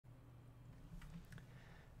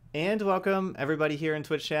And welcome everybody here in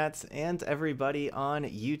Twitch chats and everybody on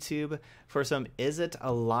YouTube for some Izzet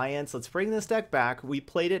Alliance. Let's bring this deck back. We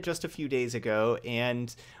played it just a few days ago,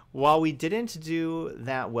 and while we didn't do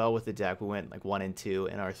that well with the deck, we went like 1 and 2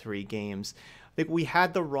 in our 3 games. I think we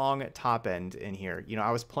had the wrong top end in here. You know,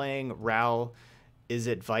 I was playing Ral,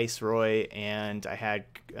 Izzet Viceroy, and I had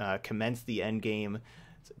commenced the end game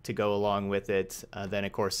to go along with it. Then,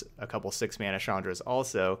 of course, a couple 6-mana Chandras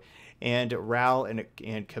also. And Ral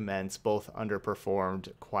and Commence both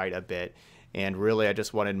underperformed quite a bit. And really, I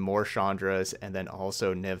just wanted more Chandras and then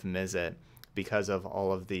also Niv Mizzet because of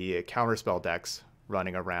all of the counterspell decks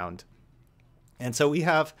running around. And so we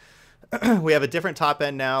have a different top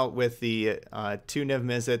end now with the 2 Niv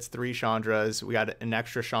Mizzets, 3 Chandras. We got an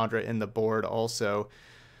extra Chandra in the board also.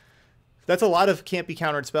 That's a lot of can't be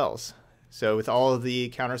countered spells. So with all of the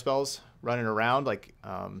counter spells running around, like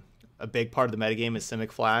a big part of the metagame is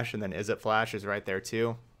Simic Flash, and then Izzet Flash is right there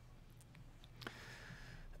too.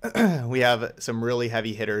 We have some really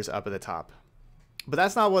heavy hitters up at the top. But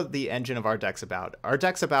that's not what the engine of our deck's about. Our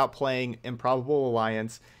deck's about playing Improbable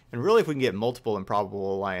Alliance, and really if we can get multiple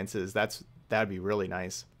Improbable Alliances, that'd be really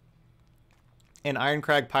nice. And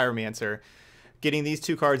Ironcrag Pyromancer, getting these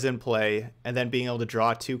 2 cards in play, and then being able to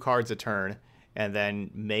draw 2 cards a turn, and then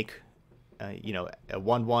make you know, a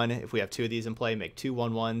 1/1. If we have 2 of these in play, make 2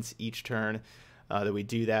 1/1s each turn. That we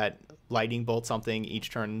do that. Lightning Bolt something each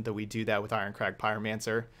turn that we do that with Ironcrag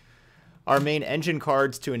Pyromancer. Our main engine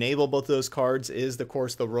cards to enable both of those cards is, of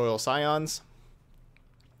course, the Royal Scions.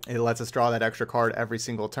 It lets us draw that extra card every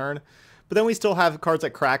single turn. But then we still have cards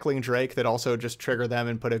like Crackling Drake that also just trigger them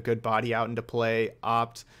and put a good body out into play.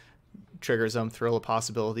 Opt triggers them. Thrill of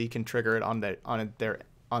Possibility can trigger it on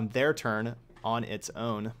their turn on its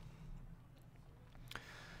own.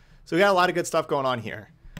 So we got a lot of good stuff going on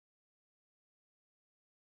here.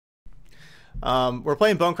 We're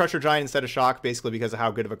playing Bone Crusher Giant instead of Shock, basically because of how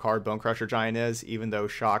good of a card Bone Crusher Giant is, even though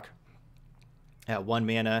Shock at 1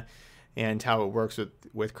 mana and how it works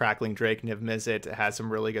with Crackling Drake, Niv Mizzet, it has some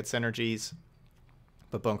really good synergies.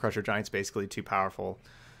 But Bone Crusher Giant's basically too powerful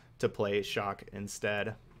to play Shock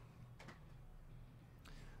instead.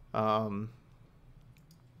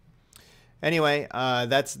 Anyway,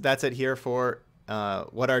 that's it here for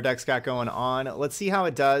what our deck's got going on. Let's see how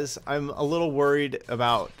it does. I'm a little worried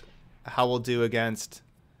about how we'll do against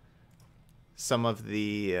some of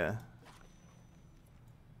the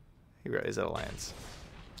Izzet Alliance.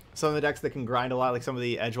 Some of the decks that can grind a lot, like some of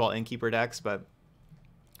the Edgewall Innkeeper decks, but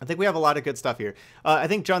I think we have a lot of good stuff here. I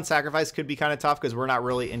think Jund Sacrifice could be kind of tough because we're not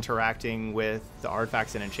really interacting with the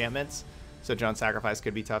artifacts and enchantments, so Jund Sacrifice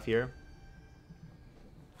could be tough here.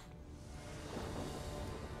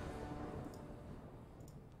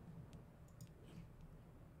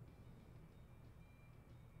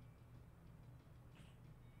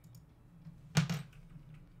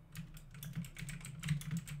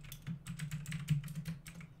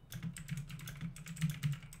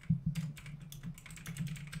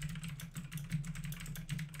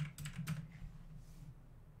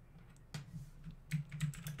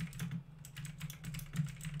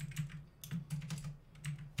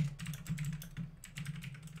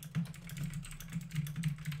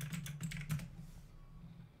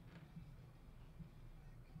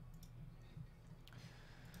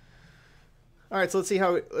 All right, so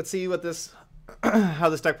let's see what this how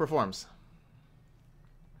this deck performs.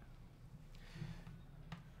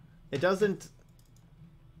 It doesn't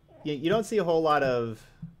you don't see a whole lot of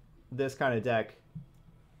this kind of deck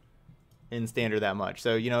in Standard that much.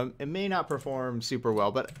 So, you know, it may not perform super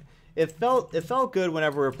well, but it felt good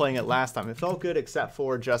whenever we were playing it last time. It felt good except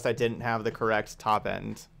for just I didn't have the correct top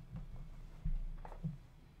end.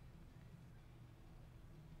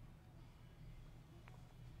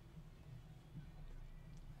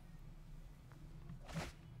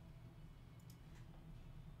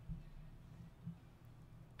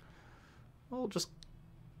 We'll just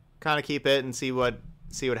kind of keep it and see what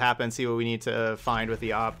happens, see what we need to find with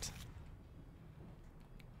the opt.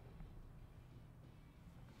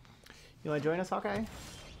 You want to join us, Hawkeye?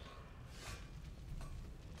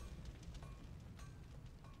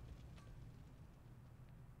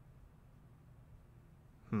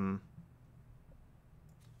 I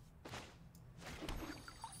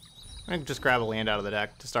can just grab a land out of the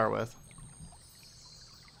deck to start with.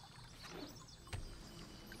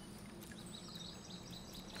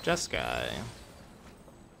 Jeskai.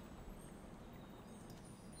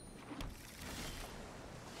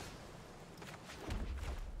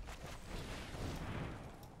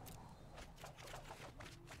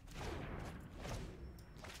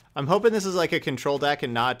 I'm hoping this is like a control deck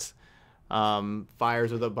and not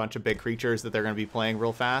fires with a bunch of big creatures that they're going to be playing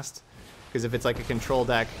real fast. Because if it's like a control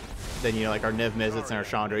deck, then, you know, like our Niv Mizzets and our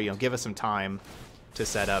Chandra, you know, give us some time to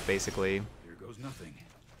set up, basically. Here goes nothing.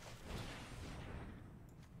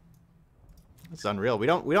 It's unreal. We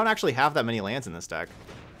don't actually have that many lands in this deck.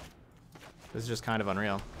 This is just kind of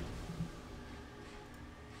unreal.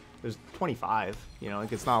 There's 25, you know,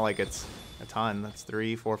 like it's not like it's a ton. That's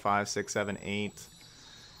 3, 4, 5, 6, 7, 8,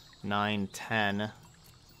 9, 10,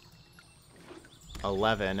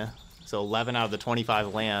 11. So 11 out of the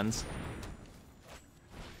 25 lands.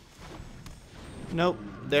 Nope,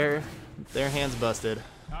 their hand's busted.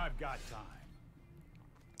 I've got time.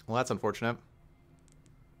 Well, that's unfortunate.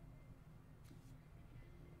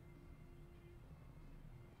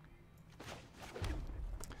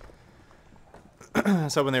 I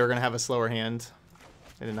was hoping they were going to have a slower hand.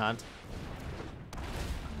 They did not.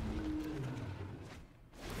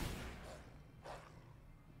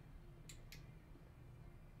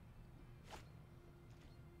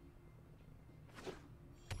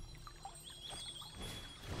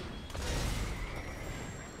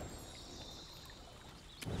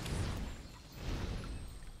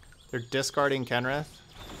 They're discarding Kenrith.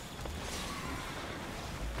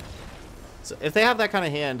 So if they have that kind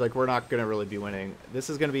of hand, like, we're not gonna really be winning. This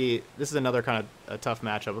is another kind of a tough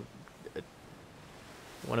matchup. We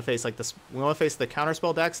want to face like this. We want to face the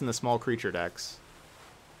counterspell decks and the small creature decks.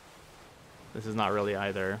 This is not really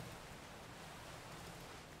either.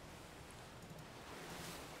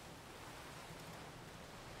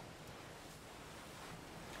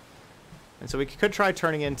 And so we could try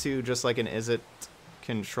turning into just like an Izzet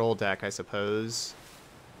control deck, I suppose.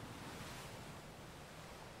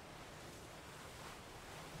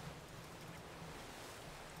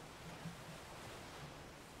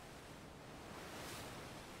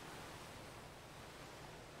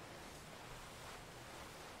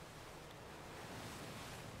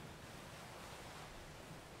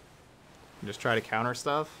 Just try to counter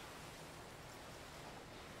stuff.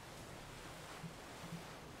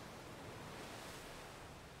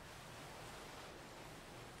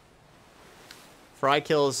 Fry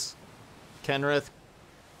kills Kenrith,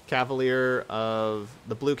 Cavalier of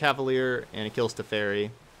the Blue Cavalier, and it kills Teferi.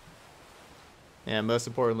 And most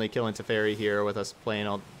importantly, killing Teferi here with us playing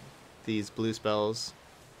all these blue spells.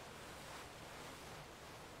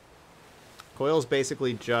 Coil's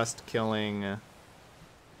basically just killing...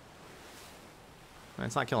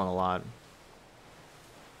 It's not killing a lot.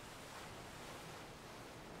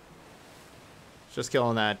 It's just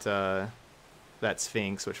killing that that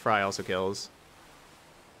Sphinx, which Fry also kills.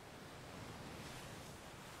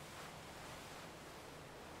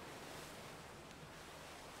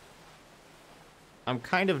 I'm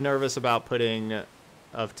kind of nervous about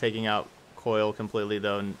taking out Coil completely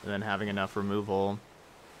though, and then having enough removal.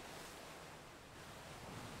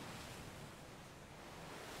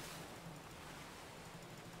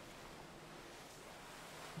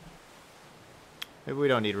 Maybe we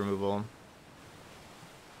don't need removal.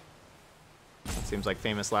 That seems like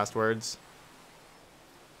famous last words.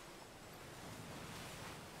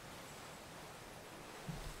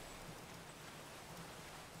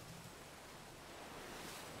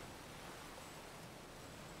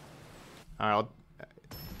 Alright,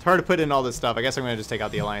 it's hard to put in all this stuff. I guess I'm going to just take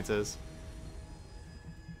out the alliances.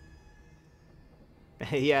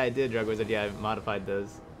 Yeah, I did, Drug Wizard. Yeah, I modified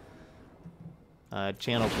those.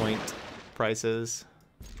 Channel point prices.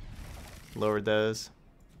 Lowered those.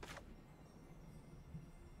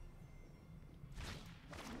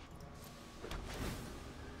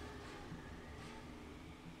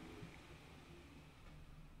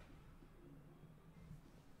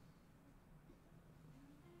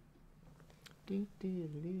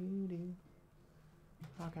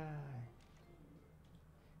 Hawkeye.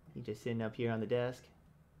 You just sitting up here on the desk?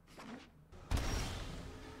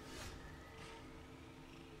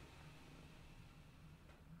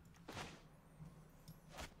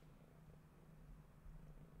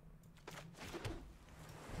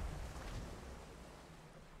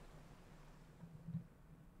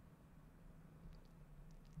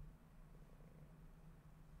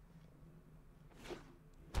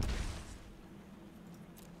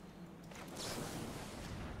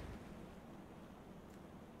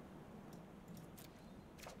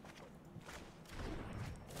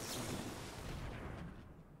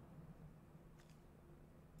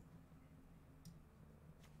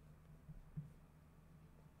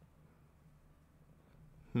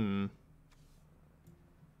 Hmm.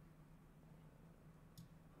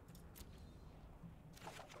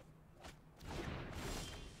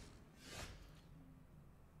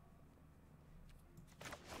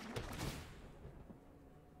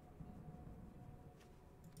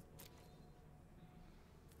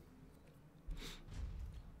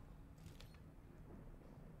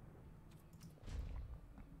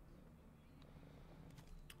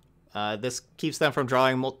 This keeps them from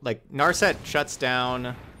drawing, like, Narset shuts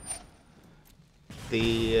down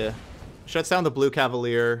the Blue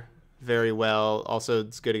Cavalier very well. Also,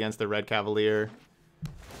 it's good against the Red Cavalier.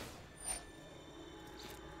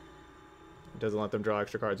 It doesn't let them draw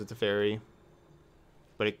extra cards with the Fairy.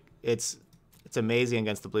 But it's amazing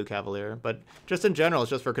against the Blue Cavalier. But just in general,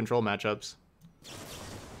 it's just for control matchups.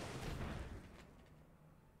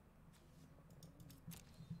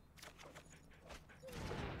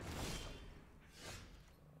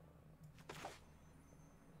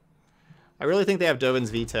 I really think they have Dovin's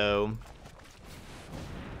Veto.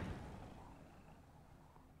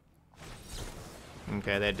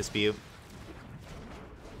 Okay, they had Dispute.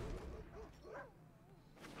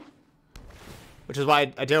 Which is why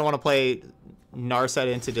I didn't want to play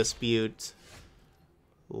Narset into Dispute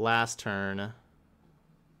last turn.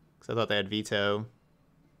 Because I thought they had Veto.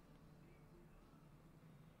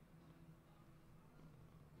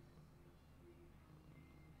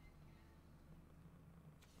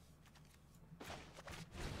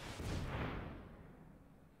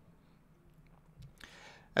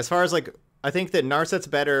 As far as, like, I think that Narset's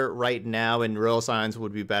better right now, and Royal Signs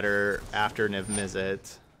would be better after Niv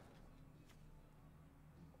Mizzet.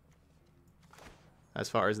 As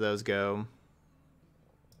far as those go.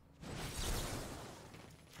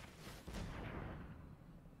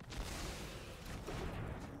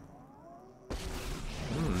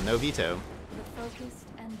 No veto. The focused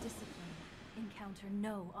and disciplined encounter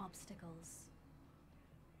no obstacles.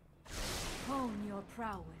 Hone your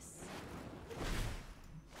prowess.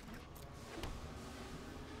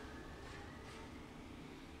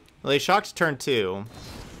 Well, they shocked turn 2.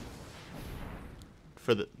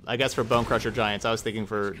 For the, I guess for Bone Crusher Giants. I was thinking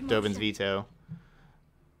for Dovin's Veto.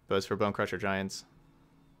 But it's for Bone Crusher Giants.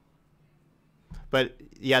 But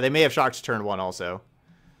yeah, they may have shocked turn 1 also.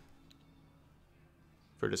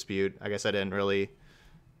 For Dispute. I guess I didn't really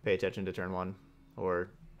pay attention to turn 1. Or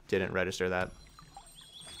didn't register that.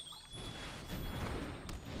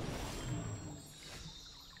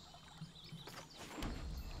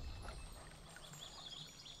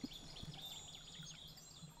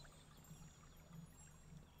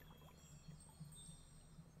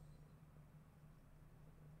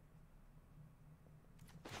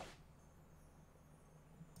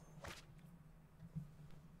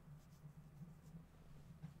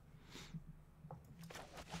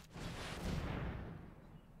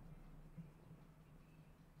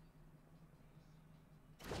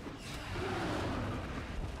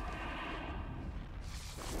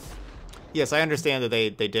 Yes, I understand that they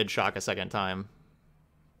did shock a second time,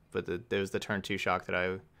 but there was the turn 2 shock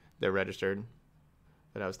that registered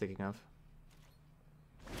that I was thinking of.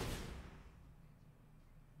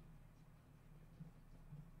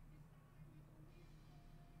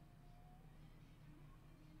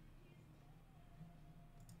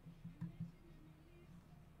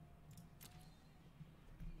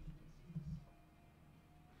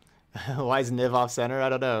 Why is Niv off center? I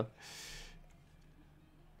don't know.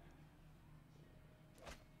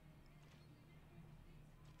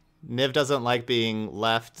 Niv doesn't like being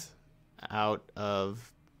left out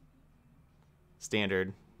of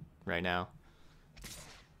standard right now.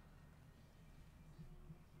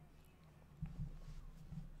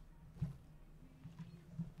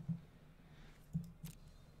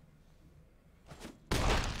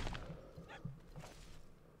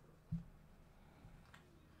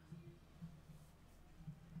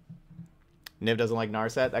 Niv doesn't like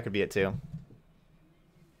Narset? That could be it too.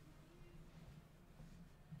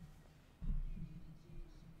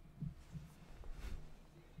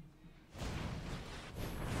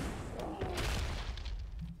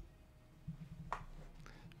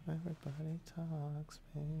 Everybody talks,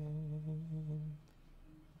 babe.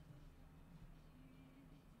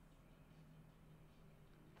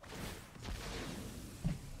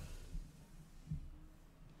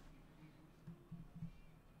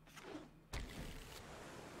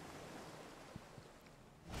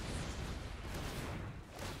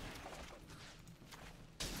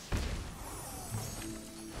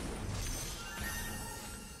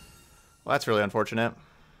 Well, that's really unfortunate.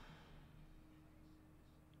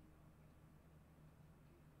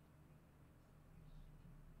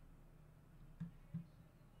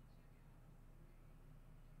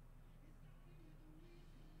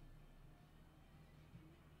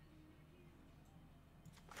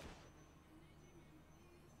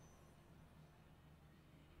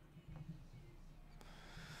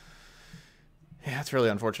 Yeah, that's really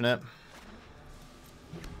unfortunate.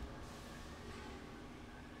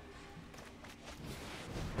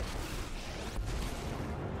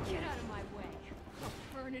 Get out of my way. I'll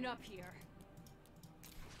burn it up here.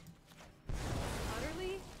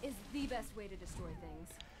 best way to destroy things.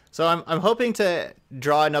 So I'm hoping to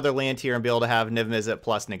draw another land here and be able to have Niv Mizzet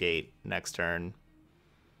plus negate next turn,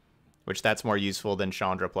 which that's more useful than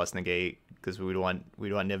Chandra plus negate because we'd want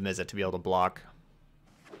Niv Mizzet to be able to block.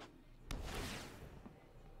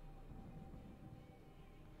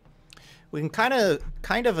 We can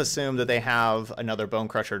kind of assume that they have another Bone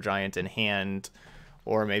Crusher Giant in hand,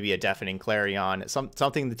 or maybe a Deafening Clarion,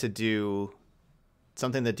 something that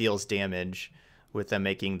deals damage with them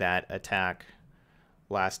making that attack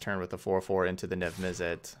last turn with the 4/4 into the Niv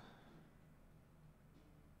Mizzet.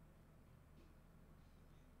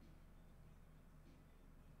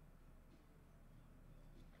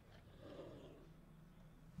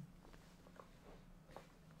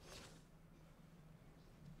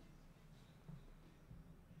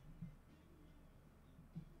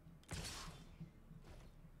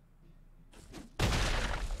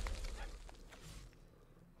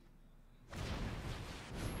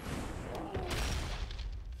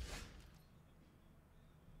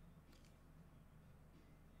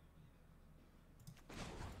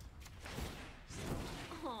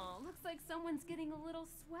 Like someone's getting a little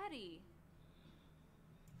sweaty.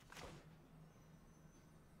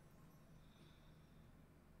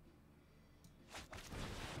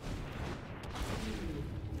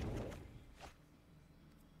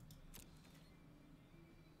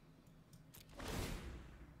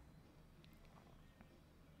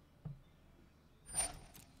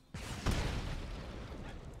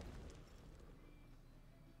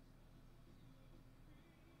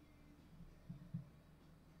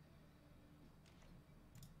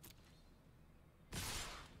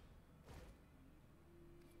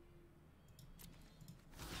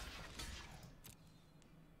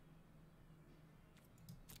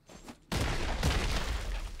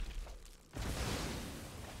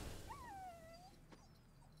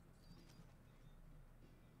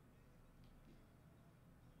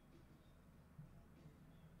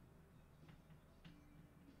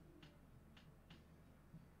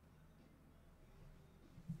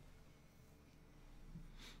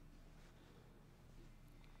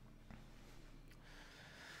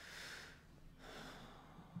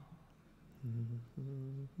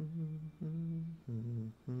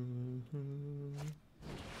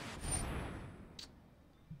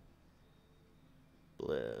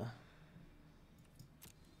 Bleh.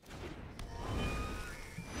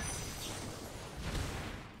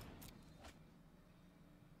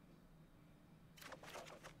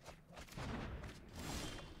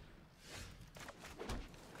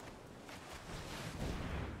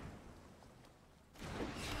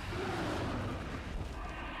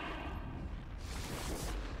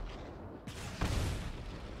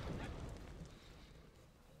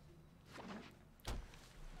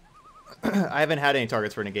 I haven't had any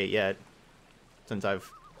targets for negate yet since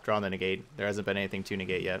I've drawn the negate. There hasn't been anything to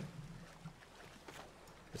negate yet.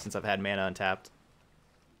 Since I've had mana untapped.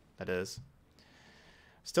 That is.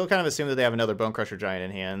 Still kind of assume that they have another Bone Crusher Giant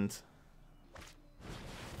in hand.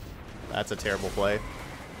 That's a terrible play.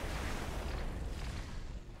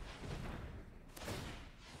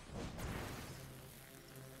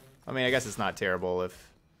 I mean, I guess it's not terrible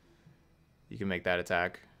if you can make that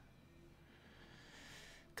attack.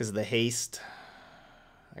 Because of the haste.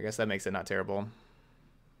 I guess that makes it not terrible.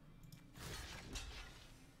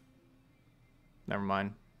 Never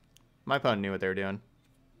mind. My opponent knew what they were doing.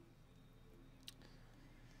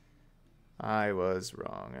 I was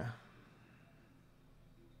wrong.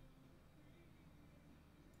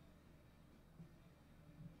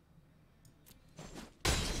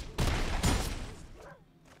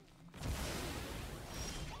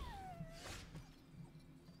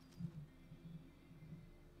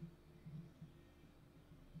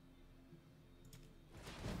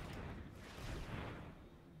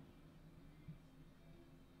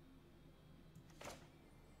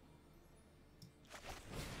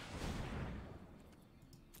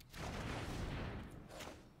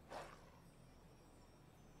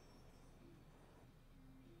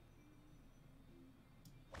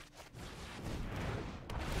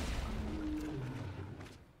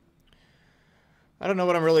 I don't know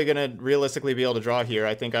what I'm really gonna realistically be able to draw here.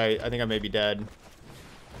 I think I may be dead.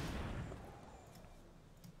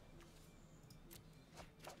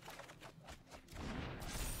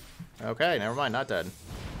 Okay, never mind, not dead.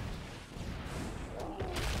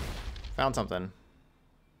 Found something.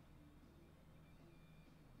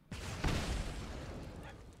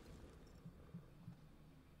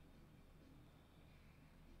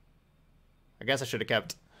 I guess I should have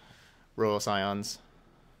kept Royal Scions.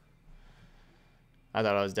 I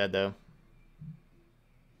thought I was dead, though.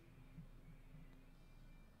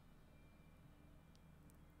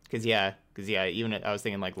 Cause yeah, even I was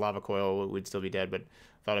thinking like Lava Coil would still be dead, but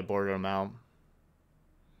thought I boarded him out.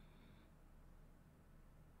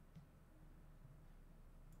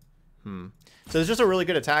 So it's just a really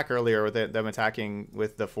good attack earlier with them attacking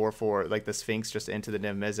with the 4/4, like the Sphinx just into the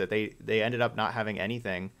Niv Mizzet. They ended up not having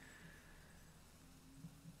anything.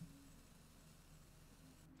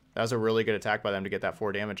 That was a really good attack by them to get that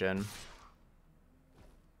 4 damage in.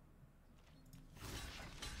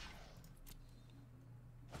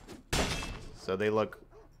 So they look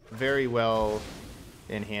very well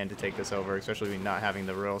in hand to take this over, especially not having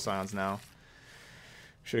the Royal Scions now.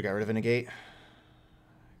 Should have got rid of a negate.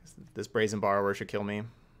 This Brazen Borrower should kill me.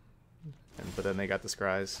 But then they got the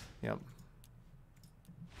Scries. Yep.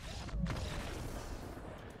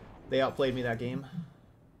 They outplayed me that game.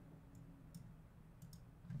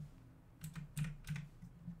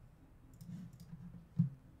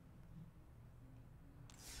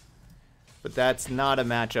 But that's not a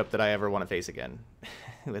matchup that I ever want to face again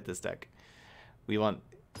with this deck. We want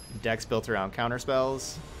decks built around counter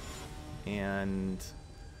spells and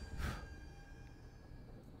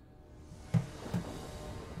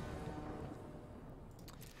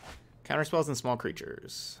counterspells and small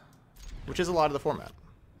creatures, which is a lot of the format.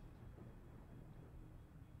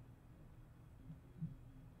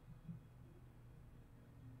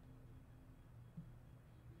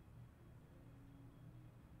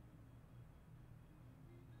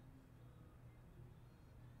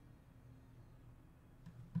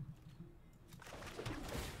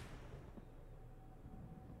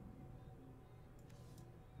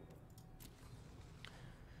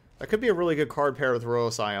 That could be a really good card pair with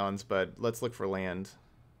Royal Scions, but let's look for land.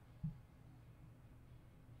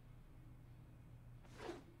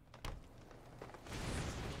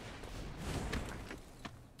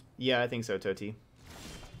 Yeah, I think so, Toti.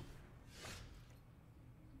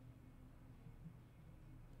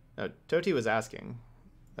 No, Toti was asking.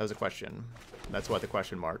 That was a question. That's what the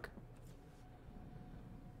question mark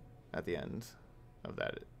at the end of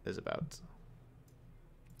that is about.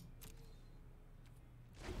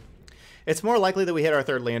 It's more likely that we hit our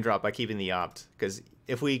 3rd land drop by keeping the opt, because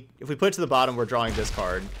if we put it to the bottom, we're drawing this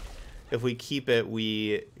card. If we keep it,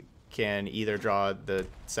 we can either draw the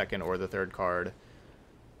 2nd or the 3rd card.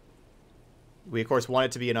 We of course want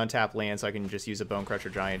it to be an untapped land, so I can just use a Bone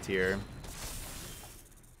Crusher Giant here.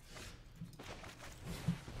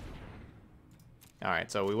 All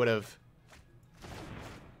right, so we would have.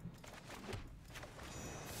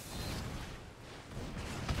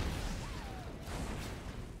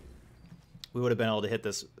 We would have been able to hit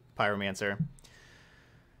this Pyromancer.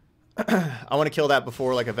 I want to kill that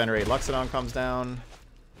before like a Venerate Luxodon comes down.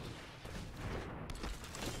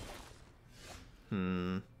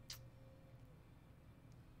 I'm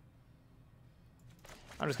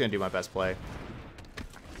just going to do my best play.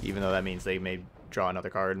 Even though that means they may draw another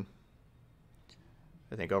card.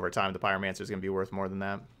 I think over time the Pyromancer is going to be worth more than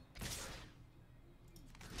that.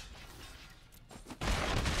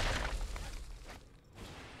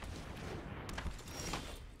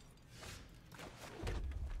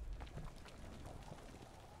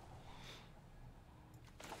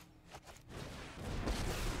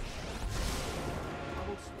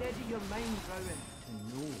 Your mind, Rowan. To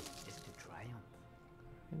know is to triumph.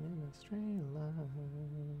 And in a straight line.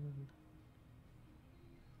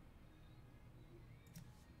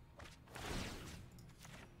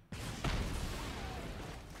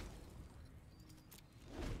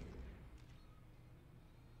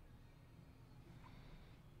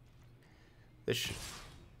 This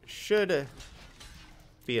should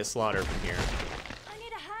be a slaughter from here. I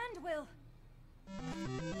need a hand, Will.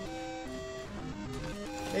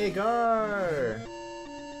 Hey, Gar!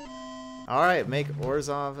 Alright, make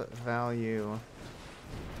Orzhov value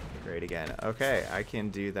great again. Okay, I can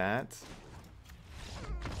do that.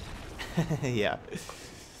 Yeah.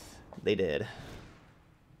 They did.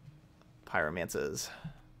 Pyromances.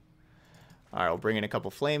 Alright, we'll bring in a couple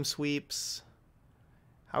Flame Sweeps.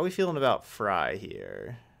 How are we feeling about Fry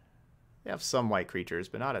here? We have some white creatures,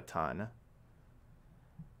 but not a ton.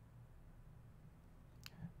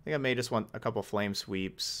 I think I may just want a couple Flame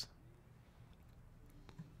Sweeps.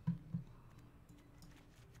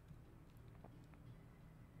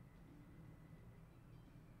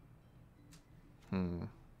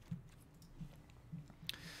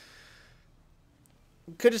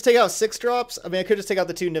 Could just take out 6 drops. I mean, I could just take out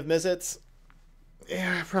the 2 Niv Mizzets.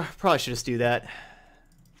 Yeah, probably should just do that.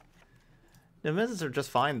 Niv Mizzets are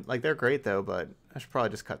just fine. Like, they're great, though, but I should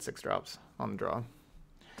probably just cut 6 drops on the draw.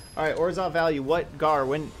 Alright, Orzhov value. What, Gar,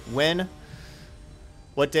 when?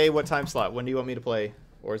 What day, what time slot? When do you want me to play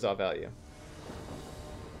Orzhov value?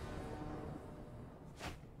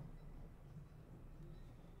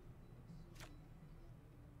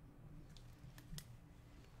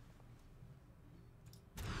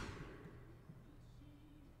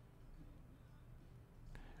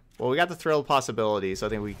 Well, we got the Thrill possibility, so I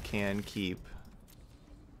think we can keep.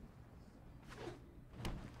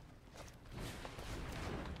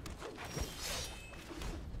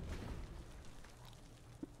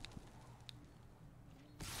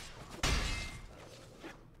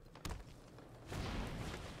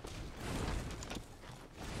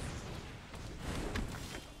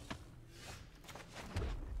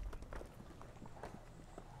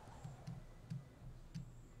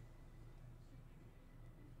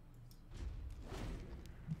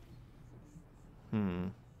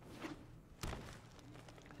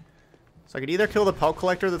 So I could either kill the Pelt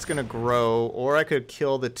Collector that's going to grow, or I could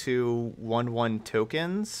kill the 2 1/1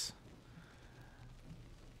 tokens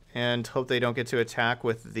and hope they don't get to attack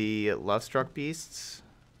with the Lovestruck Beasts.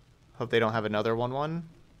 Hope they don't have another 1/1.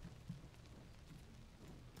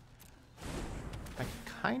 I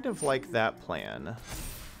kind of like that plan.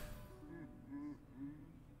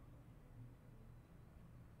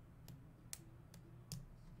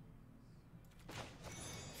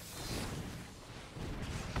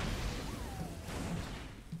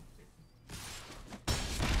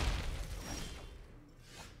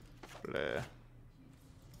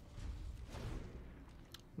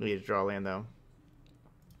 We need to draw land, though.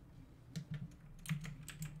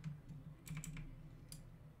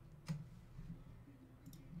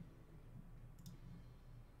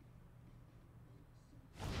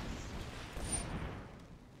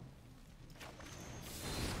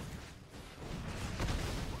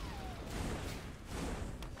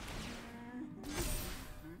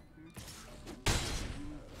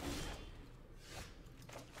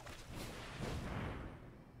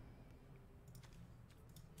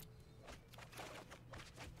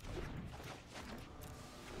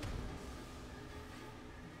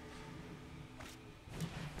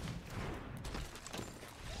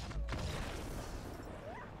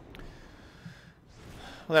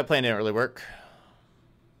 Well, that plan didn't really work.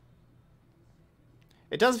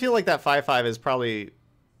 It does feel like that 5/5 is probably...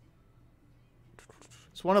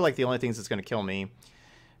 It's one of like the only things that's going to kill me.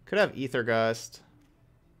 Could have Ether Gust.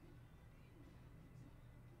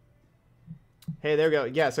 Hey, there we go.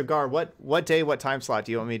 Yeah, so Gar, what day, what time slot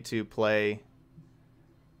do you want me to play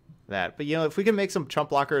that? But, you know, if we can make some chump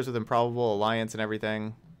blockers with Improbable Alliance and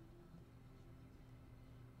everything...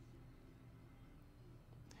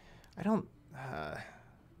 I don't...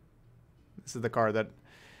 This is the card that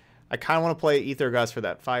I kind of want to play Ether Gust for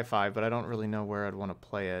that 5/5, but I don't really know where I'd want to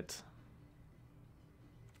play it.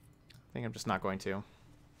 I think I'm just not going to.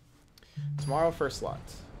 Tomorrow, first slot.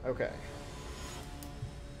 Okay.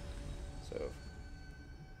 So,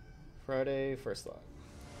 Friday, first slot.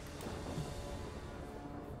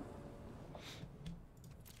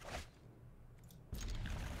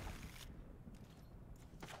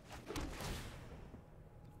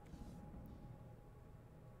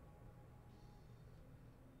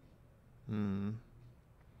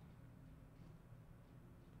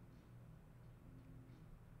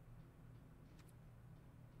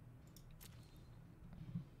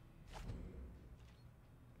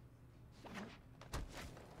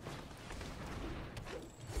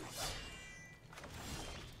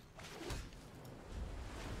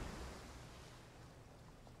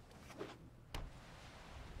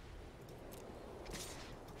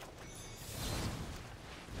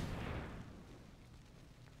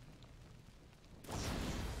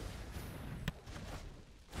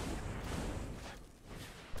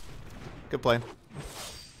 Good play.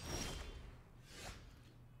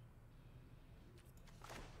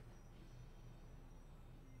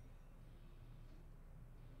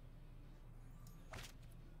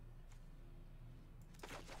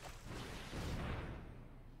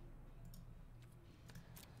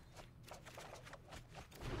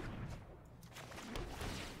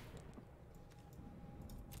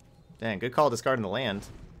 Dang, good call discarding the land.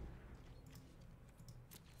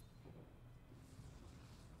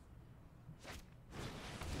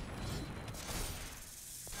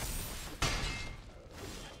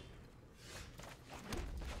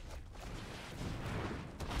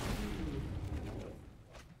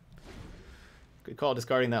 Good call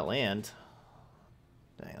discarding that land.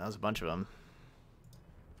 Dang, that was a bunch of them.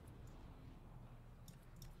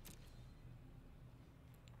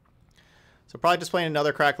 So probably just playing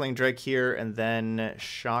another Crackling Drake here and then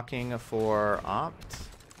shocking for Opt.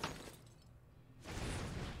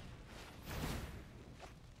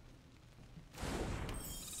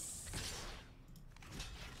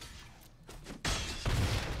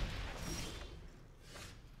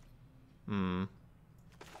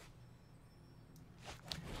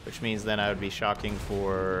 Which means then I would be shocking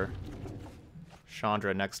for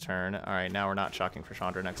Chandra next turn. Alright, now we're not shocking for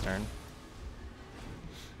Chandra next turn.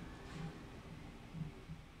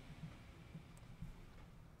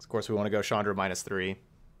 course, we want to go Chandra -3.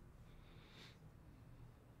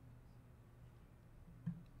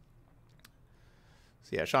 So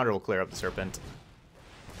yeah, Chandra will clear up the Serpent.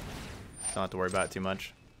 Don't have to worry about it too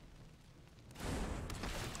much.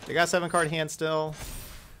 They got 7-card hand still.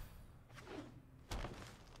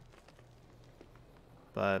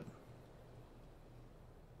 But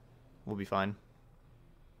we'll be fine.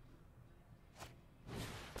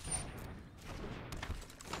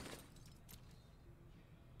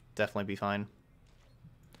 Definitely be fine.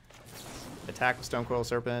 Attack with Stonecoil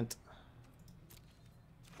Serpent.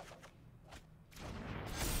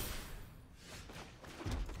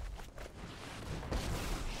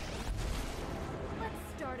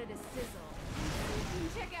 Let's start at a sizzle.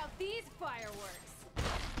 Check out these fireworks.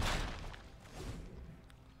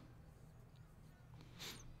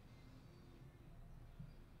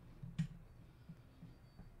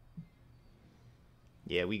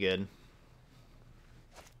 Yeah, we good.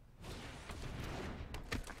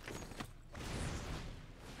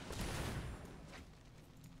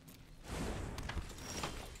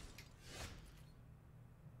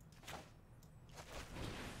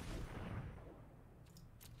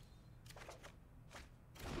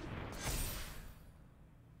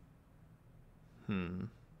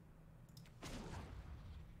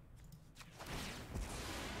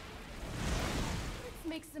 Let's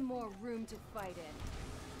make some more room to fight in.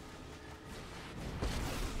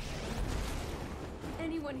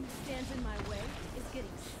 Anyone who stands in my way is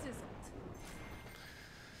getting sizzled.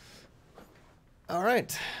 All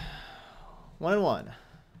right. 1-1.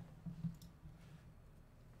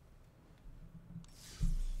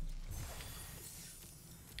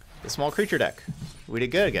 The small creature deck. We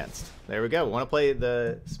did good against. There we go. Want to play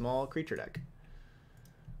the small creature deck.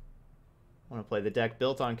 Want to play the deck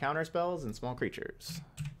built on counter spells and small creatures.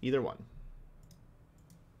 Either one.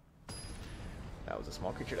 That was a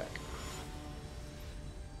small creature deck.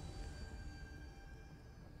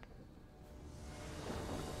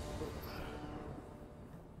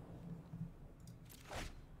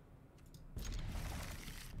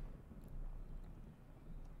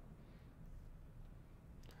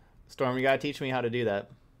 Storm, you gotta teach me how to do that.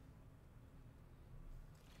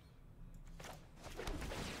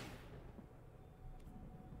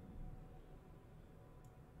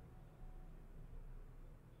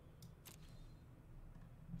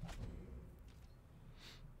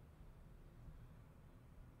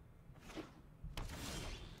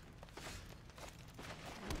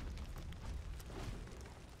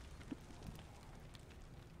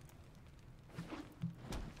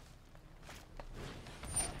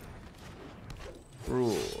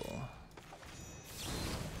 Rule.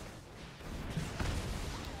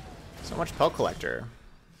 So much Pelt Collector.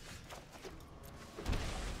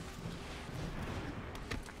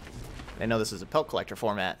 I know this is a Pelt Collector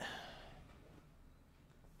format.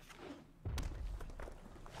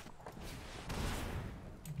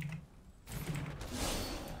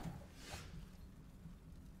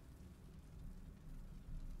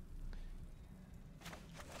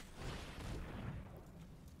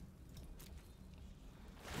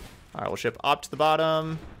 Alright, we'll ship Op to the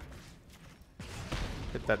bottom.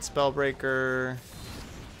 Hit that Spellbreaker.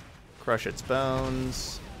 Crush its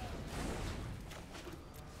bones.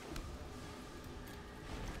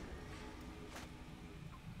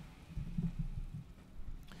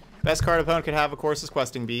 Best card opponent could have, of course, is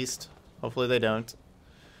Questing Beast. Hopefully they don't.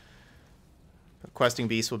 But Questing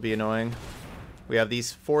Beast would be annoying. We have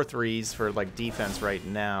these 4/3s for like defense right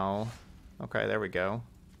now. Okay, there we go.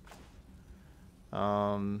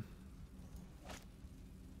 I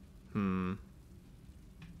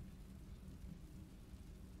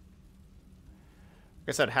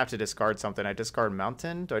guess I'd have to discard something. I discard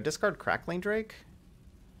Mountain. Do I discard Crackling Drake?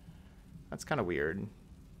 That's kind of weird.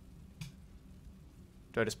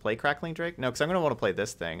 Do I just play Crackling Drake? No, because I'm going to want to play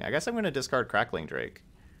this thing. I guess I'm going to discard Crackling Drake.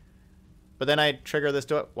 But then I trigger this.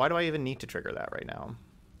 Why do I even need to trigger that right now?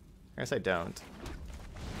 I guess I don't.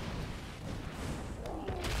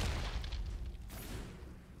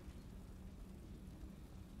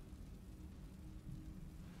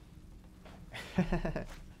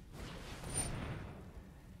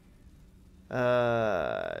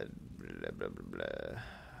 Blah, blah, blah, blah.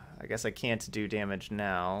 I guess I can't do damage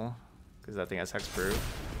now because that thing has hexproof.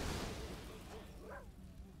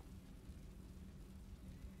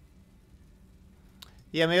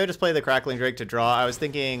 Yeah, maybe I'll just play the Crackling Drake to draw. I was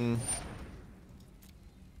thinking...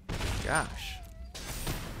 Gosh.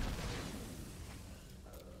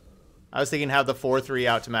 I was thinking have the 4/3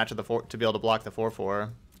 out to match with the 4 to be able to block the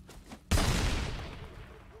 4/4.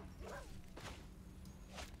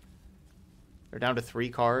 They're down to 3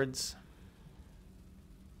 cards.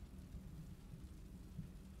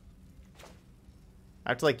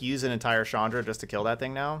 have to like use an entire Chandra just to kill that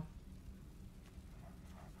thing now.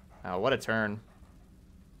 Oh, what a turn.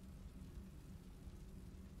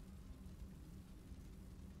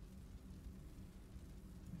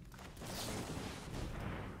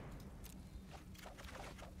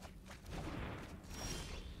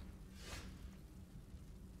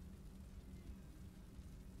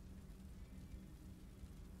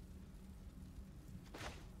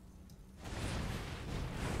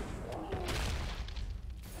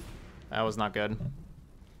 That was not good.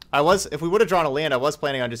 If we would have drawn a land, I was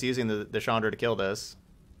planning on just using the Chandra to kill this.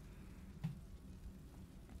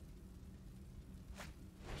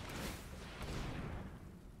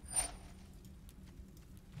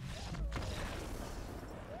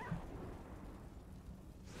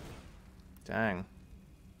 Dang.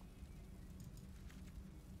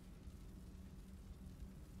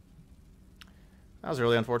 That was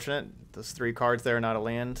really unfortunate. Those 3 cards there, not a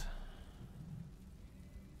land.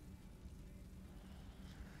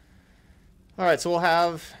 Alright, so we'll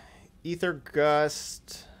have Ether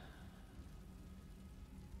Gust.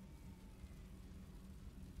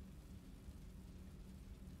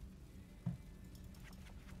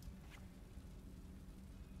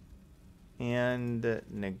 And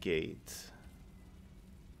negate.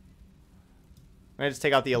 I'm gonna just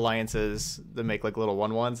take out the alliances that make like little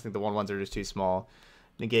 1/1s. I think the 1/1s are just too small.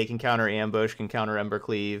 Negate can counter ambush, can counter Ember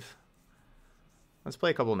Cleave. Let's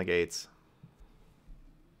play a couple negates.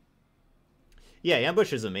 Yeah,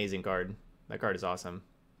 ambush is an amazing card. That card is awesome.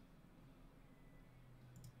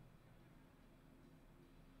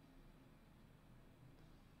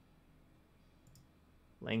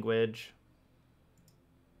 Language.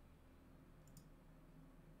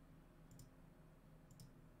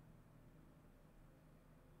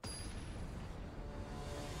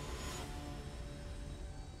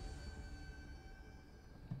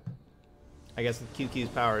 I guess QQ's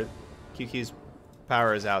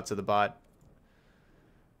power is out, so the bot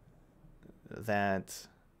that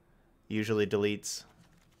usually deletes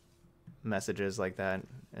messages like that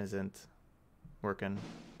isn't working.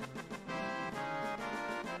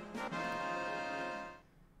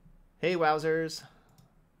 Hey, wowzers.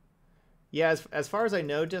 Yeah, as far as I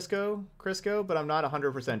know, Crisco, but I'm not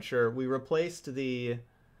 100% sure. We replaced the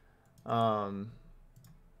I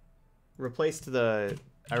replaced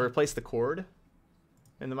the cord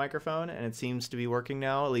in the microphone, and it seems to be working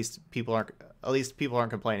now. At least people aren't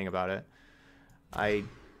complaining about it. I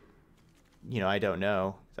don't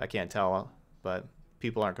know. I can't tell, but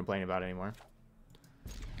people aren't complaining about it anymore.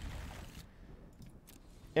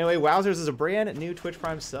 Anyway, Wowzers is a brand new Twitch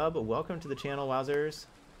Prime sub. Welcome to the channel, Wowzers.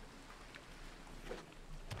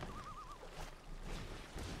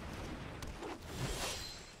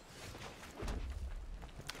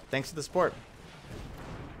 Thanks for the support.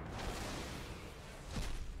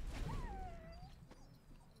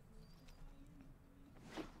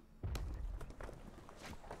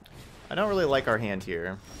 I don't really like our hand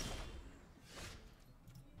here.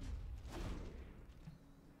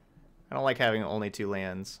 I don't like having only 2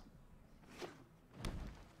 lands.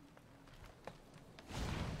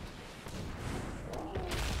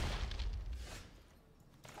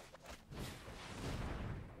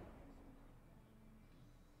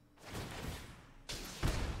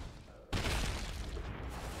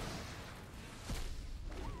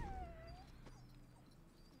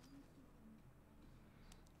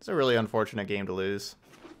 It's a really unfortunate game to lose.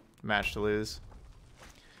 Match to lose.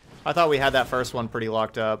 I thought we had that first one pretty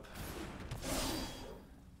locked up.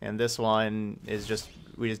 And this one is just,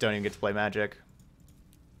 we just don't even get to play Magic.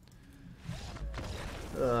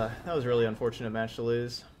 That was a really unfortunate match to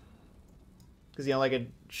lose. Because, you know, like, it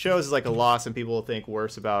shows like a loss and people will think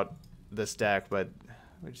worse about this deck, but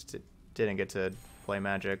we just didn't get to play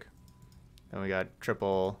Magic. And we got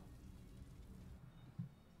triple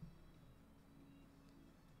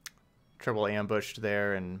ambushed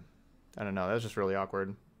there, and I don't know, that was just really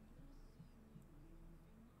awkward.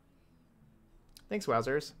 Thanks,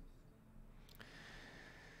 Wowzers.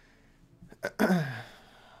 I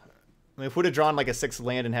mean, if we would have drawn like a 6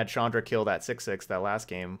 land and had Chandra kill that 6/6 that last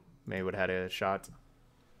game, maybe would have had a shot.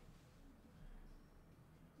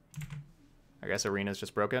 I guess Arena's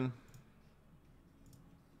just broken.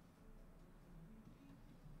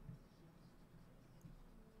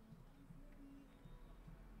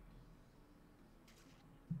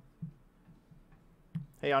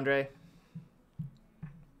 Hey, Andre.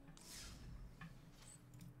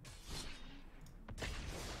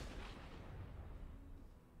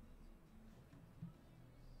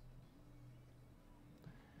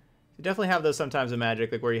 You definitely have those sometimes in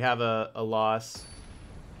Magic, like where you have a loss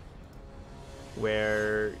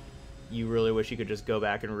where you really wish you could just go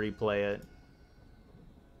back and replay it.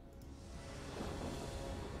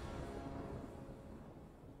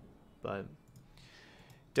 But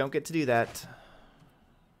don't get to do that.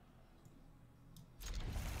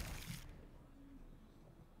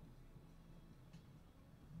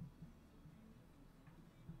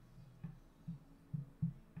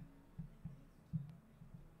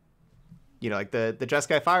 You know, like the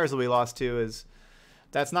Jeskai Fires that we lost to is,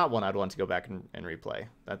 that's not one I'd want to go back and replay.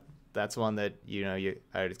 That's one that, you know,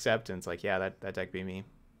 I'd accept, and it's like, yeah, that deck beat me.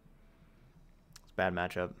 It's a bad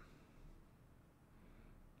matchup.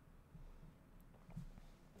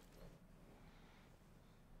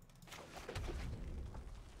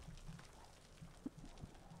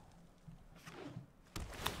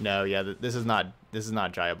 No, yeah, this is not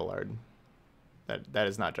Jaya Ballard. That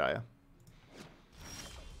is not Jaya.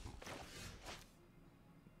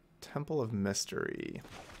 Temple of Mystery.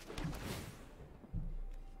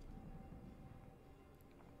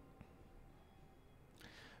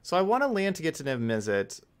 So I want to land to get to Niv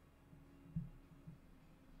Mizzet.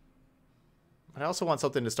 But I also want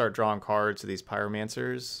something to start drawing cards to these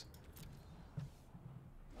Pyromancers.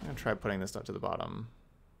 I'm going to try putting this stuff to the bottom.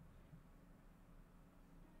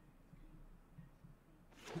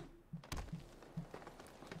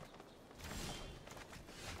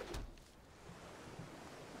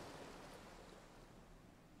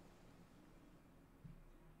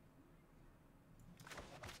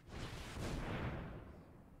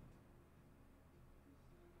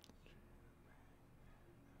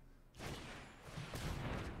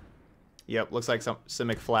 Yep, looks like some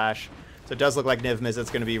Simic Flash. So it does look like Niv Mizzet's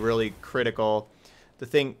going to be really critical. The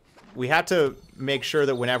thing, we have to make sure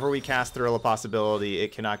that whenever we cast Thrill of Possibility,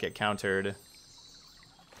 it cannot get countered.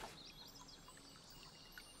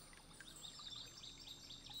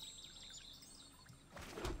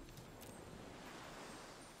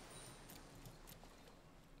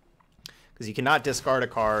 Because you cannot discard a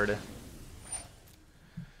card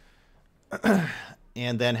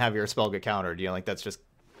and then have your spell get countered. You know, like that's just...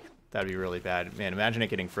 That'd be really bad. Man, imagine it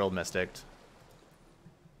getting Frilled Mysticked.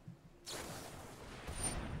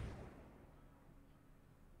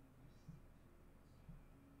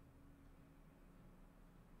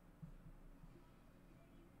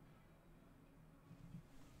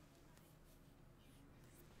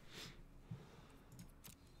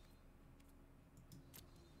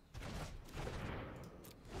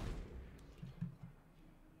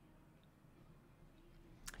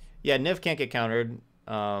 Yeah, Niv can't get countered.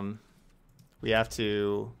 We have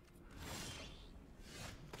to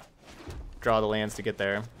draw the lands to get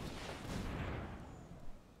there.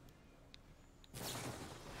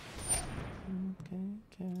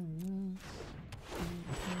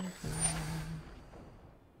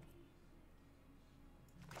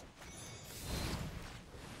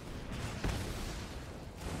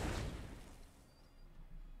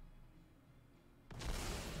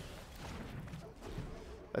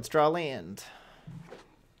 Let's draw land.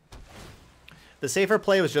 The safer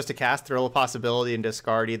play was just to cast Thrill of Possibility and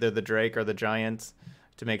discard either the Drake or the Giant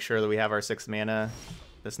to make sure that we have our 6 mana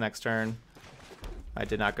this next turn. I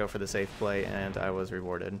did not go for the safe play, and I was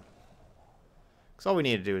rewarded. Because all we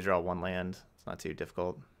need to do is draw 1 land. It's not too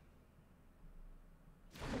difficult.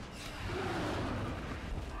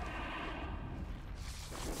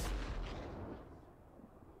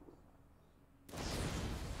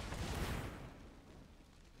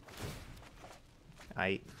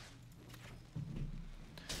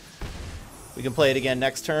 We can play it again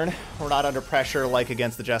next turn. We're not under pressure like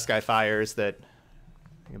against the Jeskai Fires that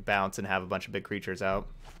you can bounce and have a bunch of big creatures out.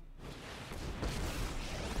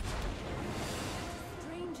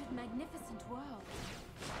 Strange and magnificent world.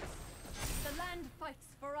 The land fights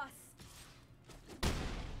for us.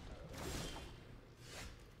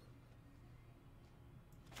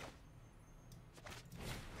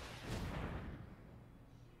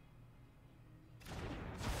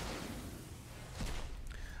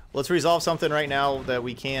 Let's resolve something right now that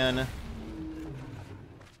we can.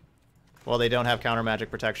 Well, they don't have counter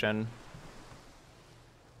magic protection.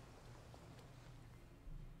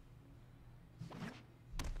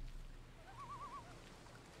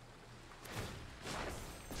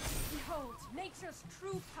 Behold, nature's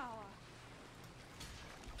true power.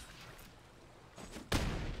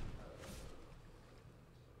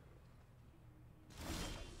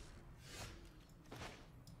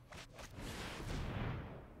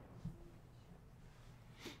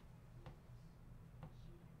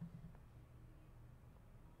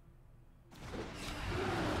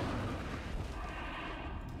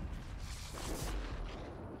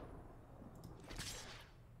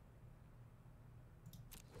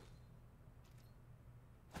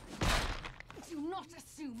 not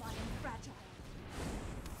assume I am fragile.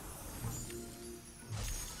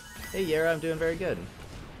 Hey, Yara, I'm doing very good.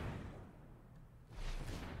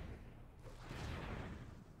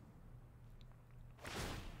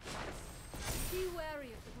 Be wary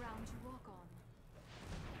of the ground you walk on.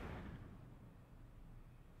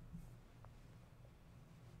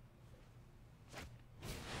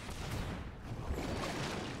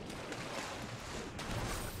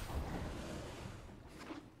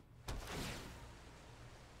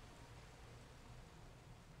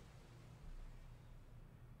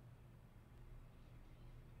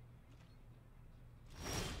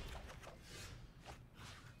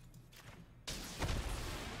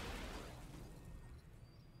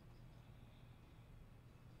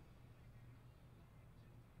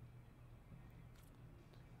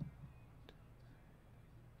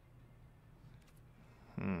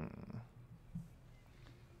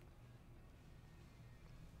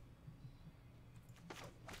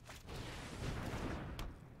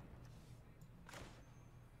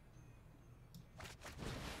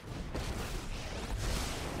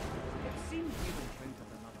 It seems you've encountered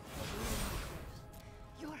another problem.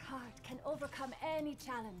 Your heart can overcome any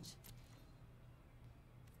challenge.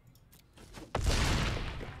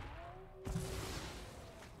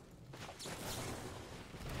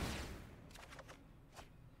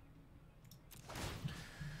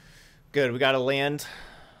 Good, we got to land.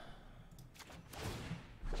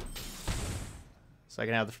 So I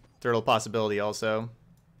can have the turtle possibility also.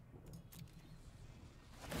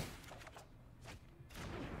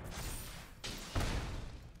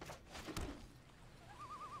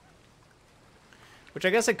 Which I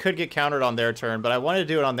guess I could get countered on their turn, but I wanted to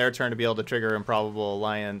do it on their turn to be able to trigger Improbable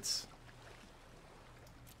Alliance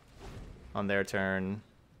on their turn.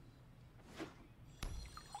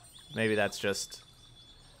 Maybe that's just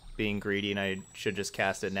being greedy and I should just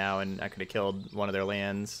cast it now and I could have killed one of their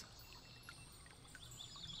lands.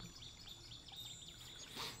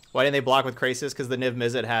 Why didn't they block with Krasis? Because the Niv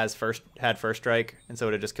Mizzet had first strike, and so it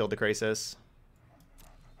would have just killed the Krasis.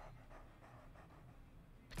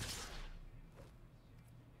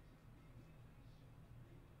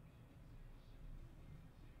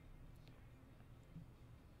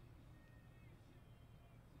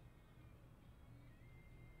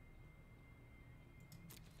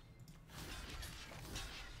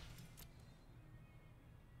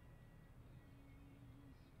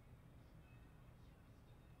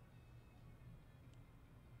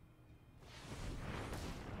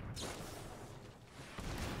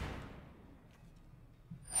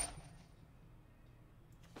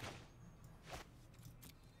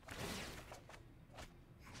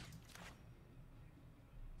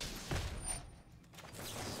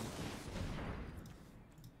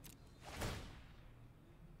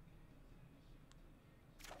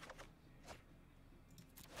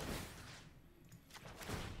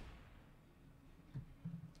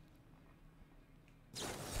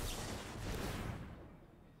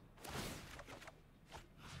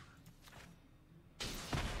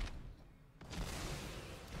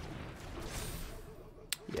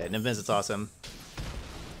 Yeah, Niv Mizzet's awesome.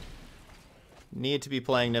 Need to be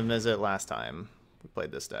playing Niv Mizzet last time we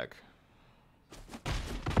played this deck.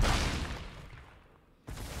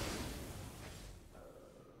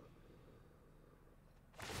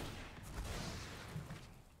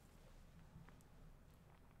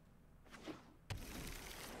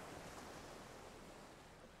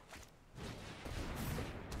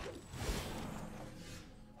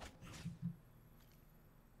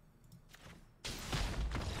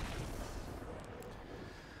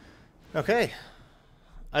 Okay.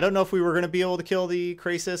 I don't know if we were going to be able to kill the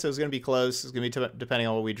Krasis. It was going to be close. It was going to be depending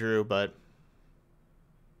on what we drew, but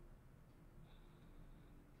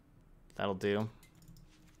that'll do.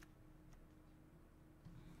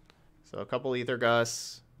 So a couple Ether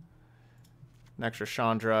Gus, an extra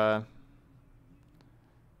Chandra,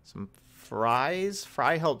 some Fries.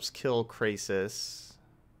 Fry helps kill Krasis.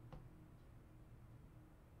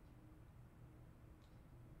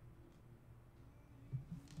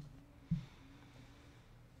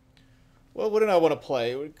 What wouldn't I want to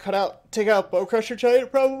play? Take out Bowcrusher Giant,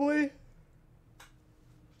 probably?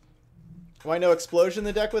 Why no Explosion in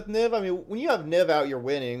the deck with Niv? I mean, when you have Niv out, you're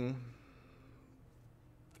winning.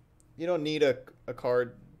 You don't need a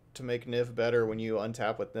card to make Niv better when you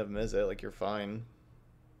untap with Niv Mizzet. Like, you're fine.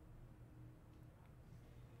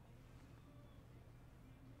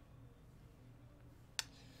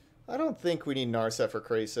 I don't think we need Narset for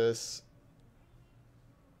Krasis.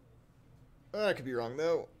 I could be wrong,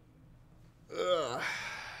 though. Ugh.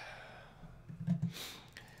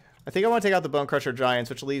 I think I want to take out the Bone Crusher Giants,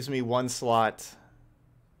 which leaves me one slot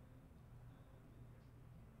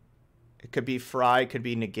It could be Fry, could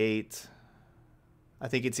be Negate. I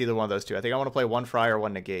think it's either one of those two. I think I want to play one Fry or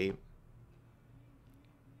one Negate.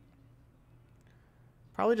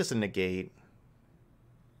 Probably just a Negate.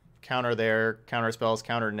 Counter there, counter spells,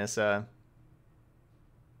 counter Nissa.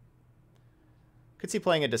 Could see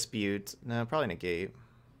playing a Dispute. No, probably Negate.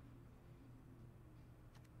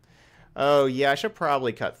 Oh, yeah, I should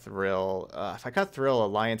probably cut Thrill. If I cut Thrill,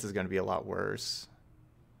 Alliance is going to be a lot worse.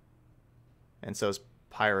 And so is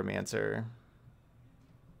Pyromancer.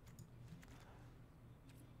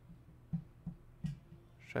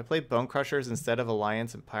 Should I play Bone Crushers instead of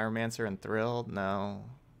Alliance and Pyromancer and Thrill? No.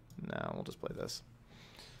 No, we'll just play this.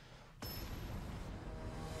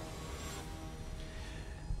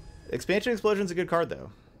 Expansion Explosion's a good card,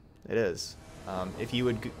 though. It is. If you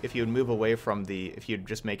would move away from the, if you'd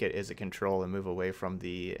just make it as a control and move away from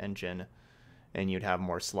the engine, and you'd have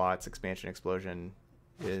more slots, Expansion Explosion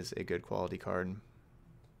is a good quality card.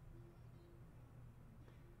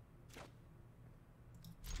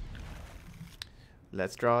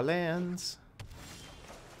 Let's draw lands.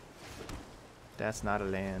 That's not a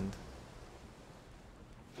land.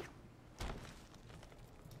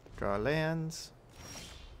 Draw lands.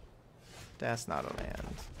 That's not a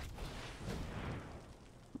land.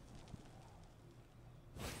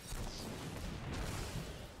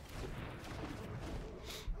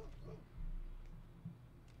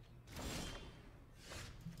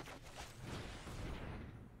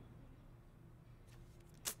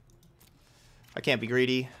 I can't be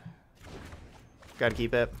greedy. Gotta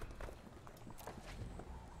keep it.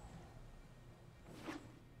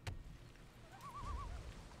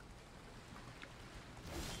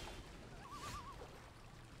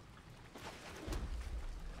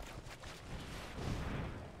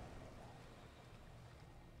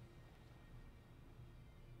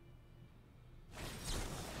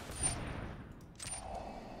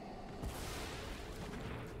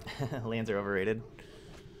 Lands are overrated.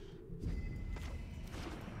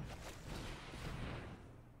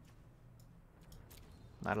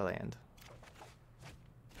 Not a land.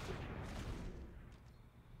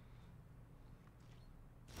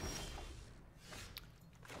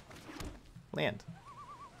 Land.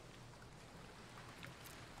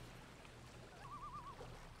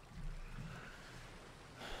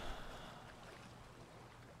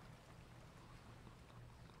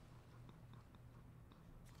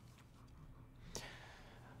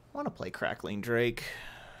 I want to play Crackling Drake.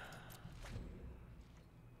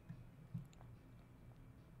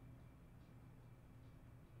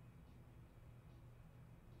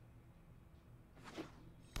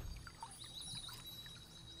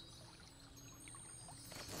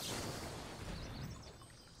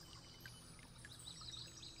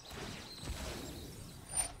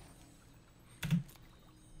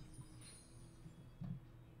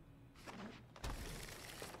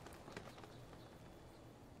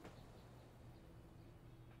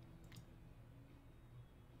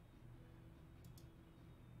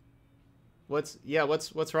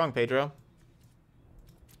 What's wrong, Pedro?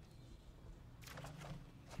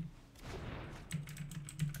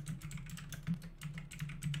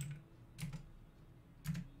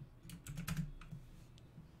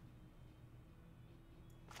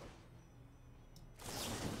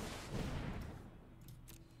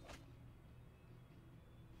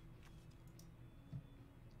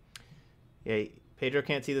 Yeah, Pedro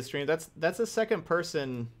can't see the stream. That's the second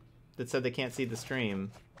person that said they can't see the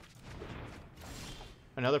stream.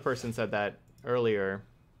 Another person said that earlier.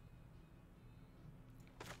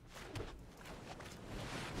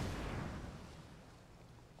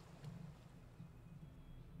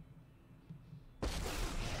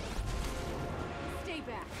 Stay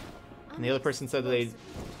back. And the other person said that they...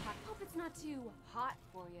 Hope it's not too hot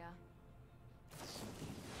for you.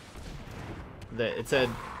 That it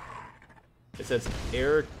says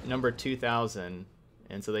error number 2000,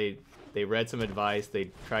 and so they read some advice.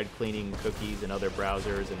 They tried cleaning cookies and other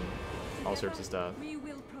browsers and all sorts of stuff. We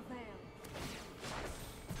will prevail.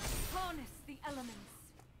 Harness the elements.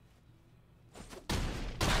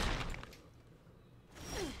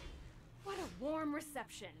 What a warm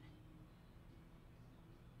reception.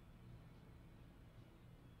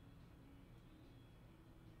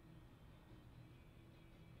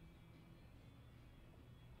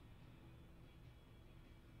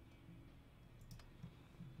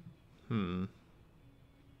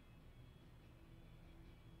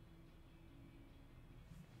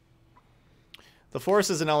 The force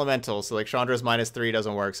is an elemental, so like Chandra's -3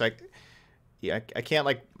 doesn't work. So I can't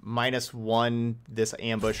like -1 this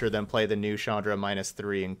ambusher, then play the new Chandra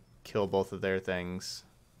 -3 and kill both of their things.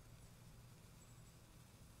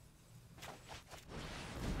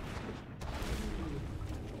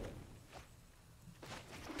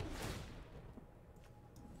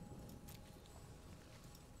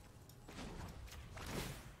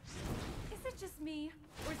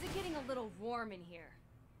 warm in here.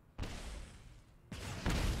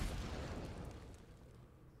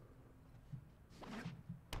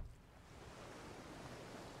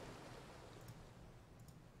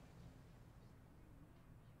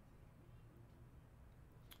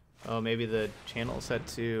 Oh, maybe the channel set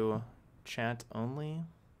to chat only?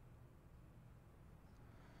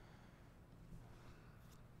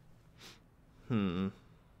 I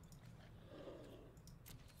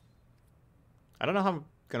don't know how I'm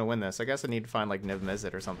gonna win this. I guess I need to find like Niv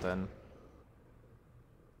Mizzet or something.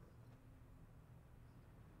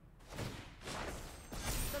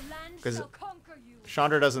 Because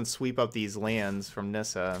Chandra doesn't sweep up these lands from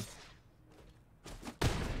Nissa.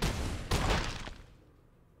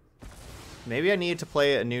 Maybe I need to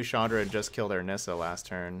play a new Chandra and just kill their Nissa last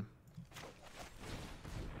turn.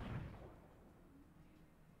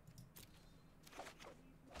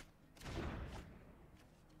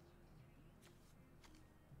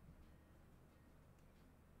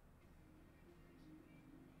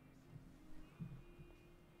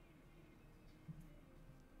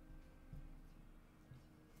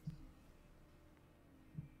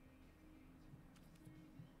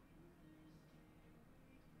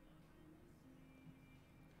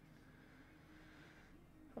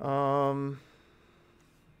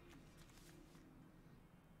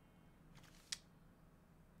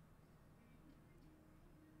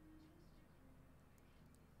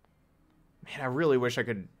 Man, I really wish I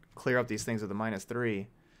could clear up these things with a -3.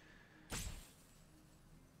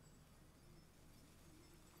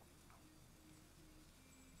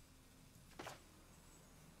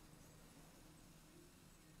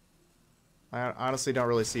 I honestly don't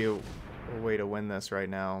really see a way to win this right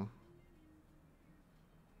now.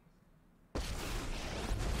 Let's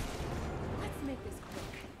make this quick.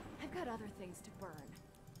 I've got other things to burn.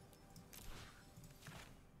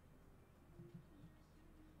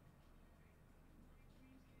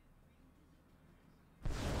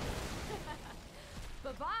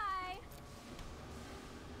 Bye-bye.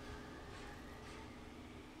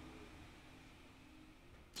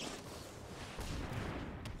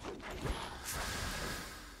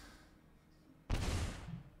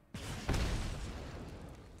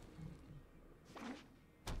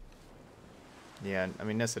 Yeah, I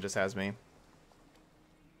mean, Nissa just has me.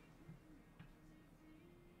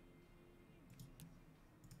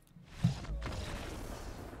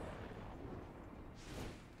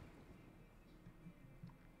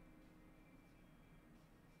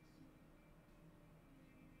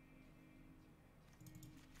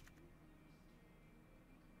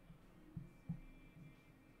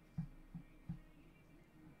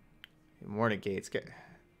 Morning Gates.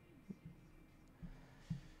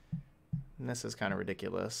 This is kind of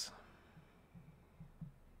ridiculous.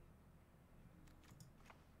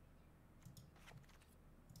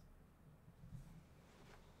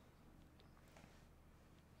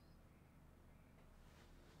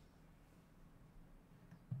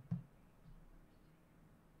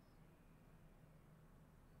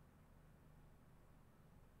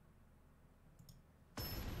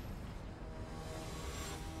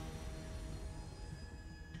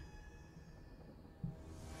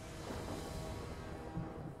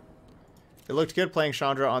 It looked good playing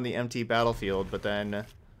Chandra on the empty battlefield, but then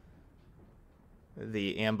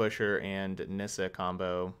the Ambusher and Nissa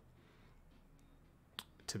combo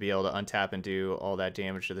to be able to untap and do all that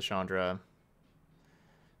damage to the Chandra,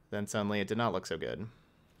 then suddenly it did not look so good.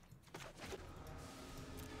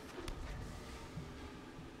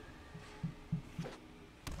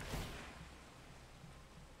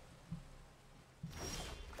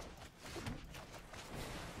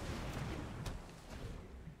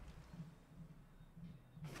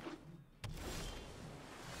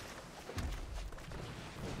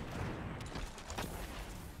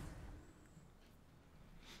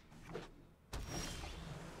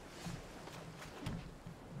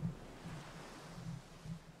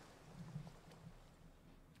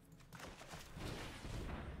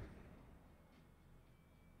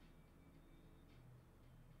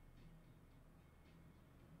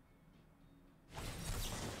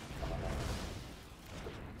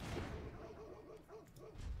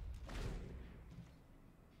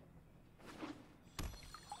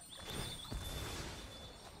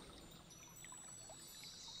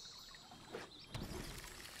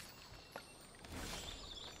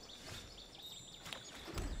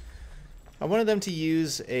 I wanted them to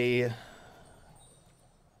use a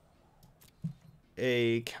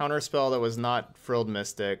counter spell that was not Frilled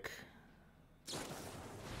Mystic.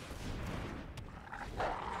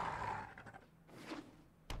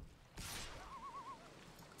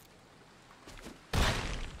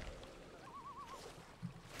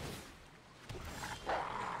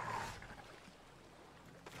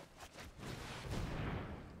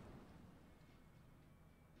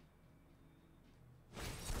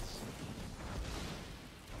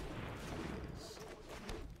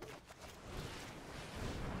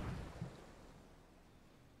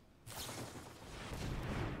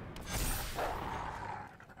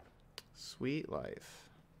 Sweet life.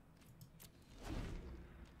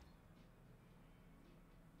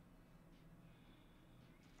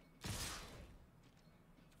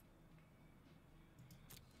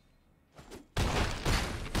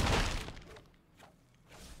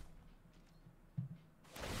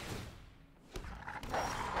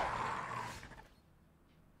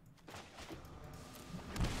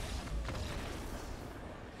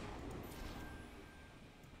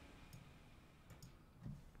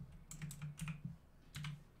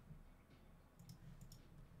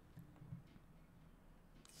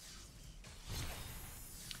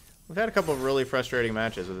 We've had a couple of really frustrating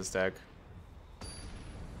matches with this deck.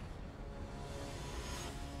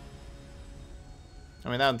 I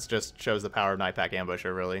mean, that just shows the power of Nightpack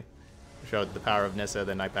Ambusher, really. Showed the power of Nissa,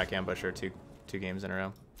 then Nightpack Ambusher, two games in a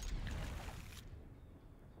row.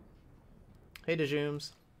 Hey,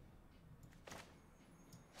 Dejooms.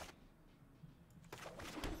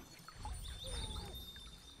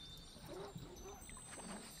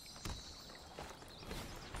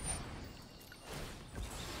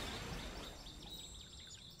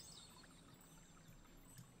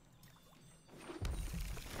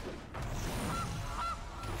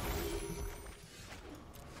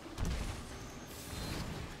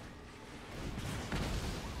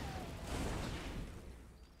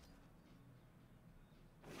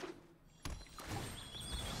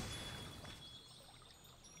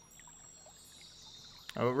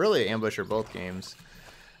 Oh, really, Ambusher both games.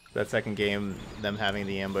 That second game, them having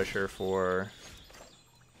the Ambusher for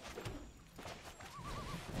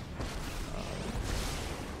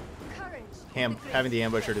having the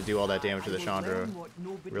Ambusher to do all that damage to the Chandra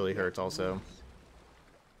really hurts also.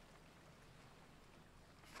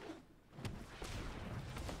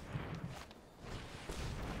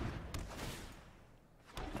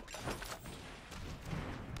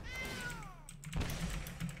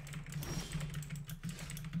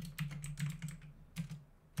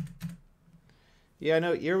 Yeah,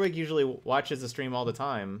 no, Earwig usually watches the stream all the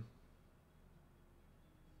time.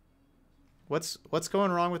 What's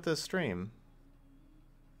going wrong with this stream?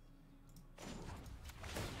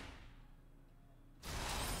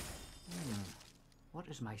 What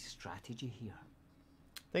is my strategy here?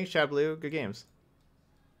 Thanks, Chad Blue. Good games.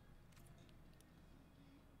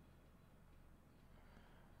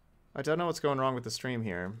 I don't know what's going wrong with the stream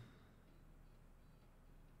here.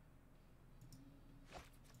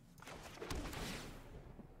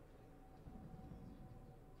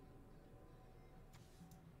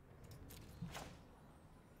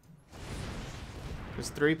 There's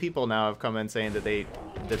 3 people now have come in saying that they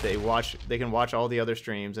can watch all the other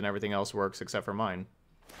streams and everything else works except for mine.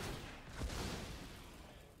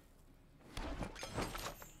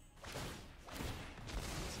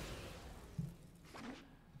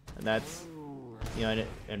 And that's, you know,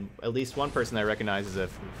 and at least one person I recognize is a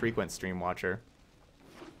frequent stream watcher.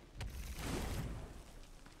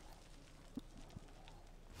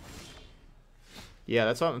 Yeah,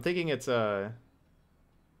 that's what I'm thinking. It's a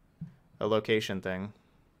location thing.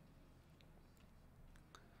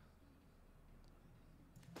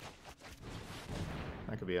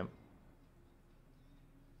 That could be it.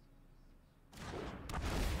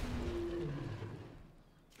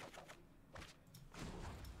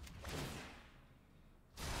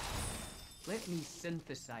 Let me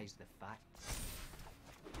synthesize the facts.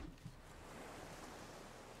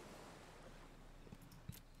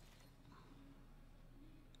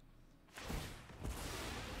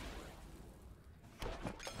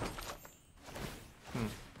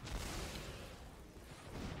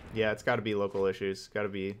 Yeah, it's got to be local issues. Got to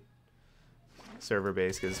be server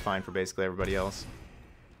based because it's fine for basically everybody else.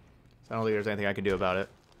 So I don't think there's anything I can do about it.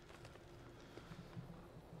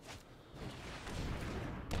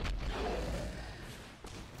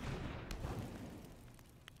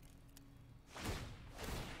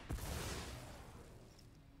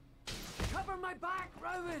 Cover my back,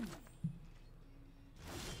 Rowan!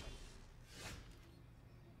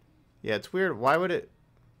 Yeah, it's weird. Why would it...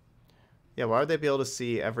 Yeah, why would they be able to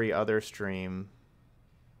see every other stream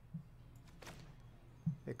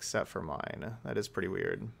except for mine? That is pretty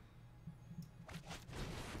weird.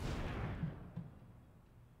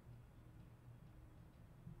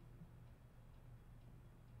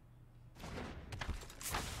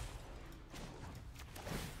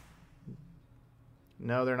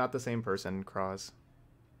 No, they're not the same person, Cross.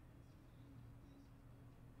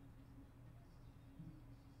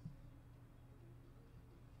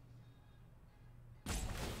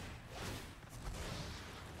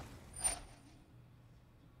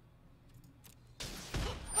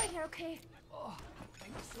 Okay. Oh, I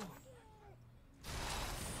think so.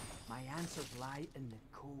 My answers lie in the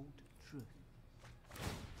cold truth.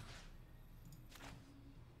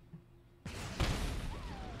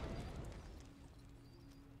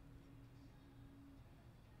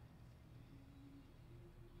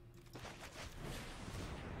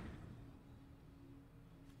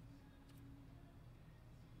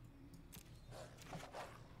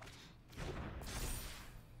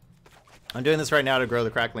 I'm doing this right now to grow the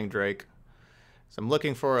Crackling Drake. So I'm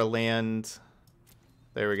looking for a land.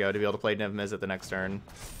 There we go, to be able to play Niv Mizzet the next turn.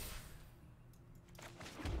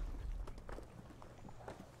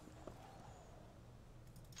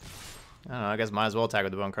 I don't know, I guess might as well attack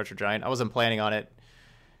with the Bone Crusher Giant. I wasn't planning on it.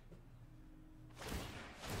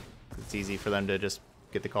 It's easy for them to just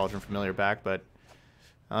get the Cauldron Familiar back, but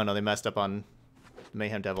I don't know, they messed up on the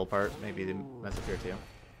Mayhem Devil part. Maybe they messed up here too.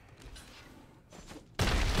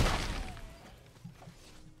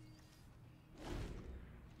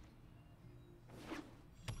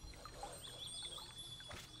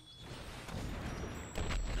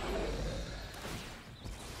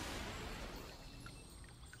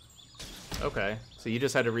 Okay, so you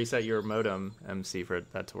just had to reset your modem MC for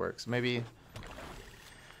that to work. So maybe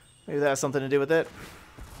that has something to do with it.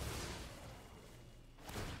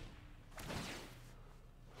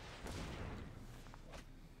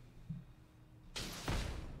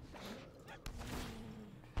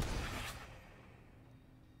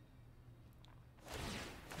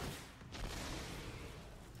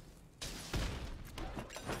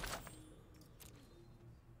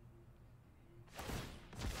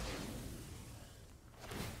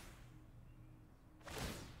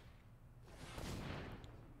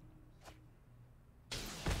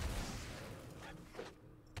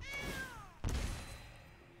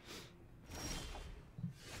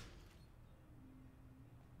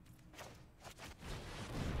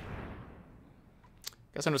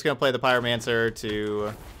 Guess I'm just gonna play the Pyromancer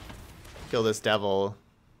to kill this devil.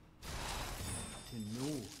 To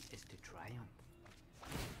know is to triumph.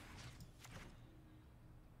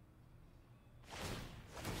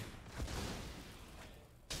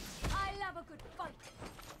 I love a good fight.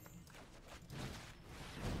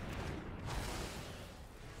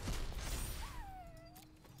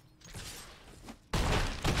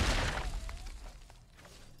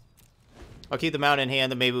 I'll keep the mount in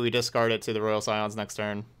hand, and maybe we discard it to the Royal Scions next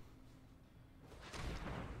turn.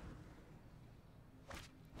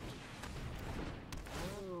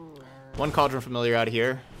 One Cauldron Familiar out of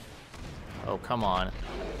here. Oh, come on.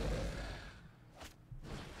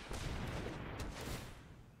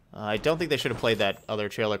 I don't think they should have played that other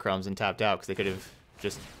Trailer Crumbs and tapped out, because they could have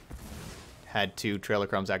just had 2 Trailer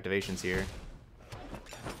Crumbs activations here.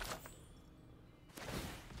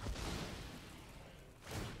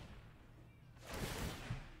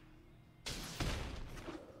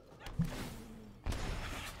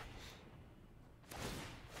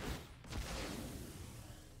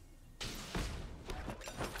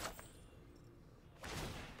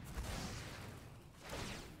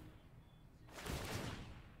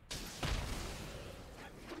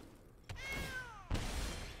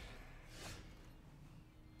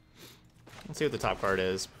 Let's see what the top card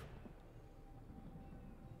is.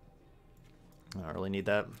 I don't really need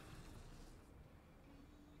that.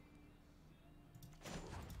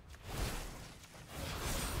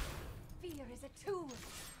 Fear is a tool.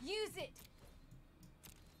 Use it.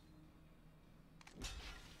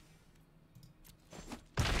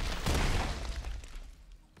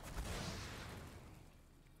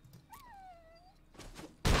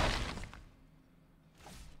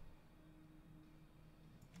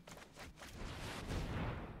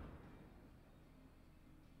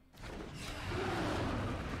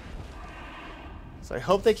 So I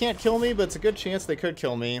hope they can't kill me, but it's a good chance they could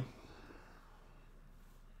kill me.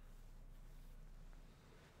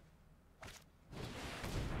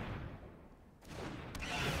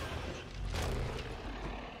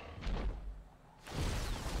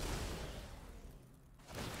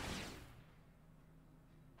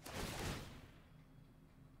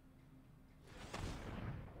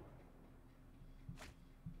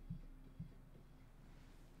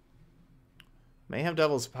 Mayhem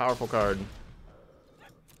Devil's a powerful card.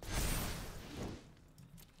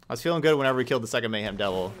 I was feeling good whenever we killed the second Mayhem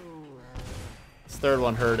Devil. This third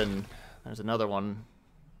one hurt, and there's another one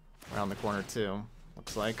around the corner too,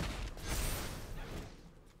 looks like.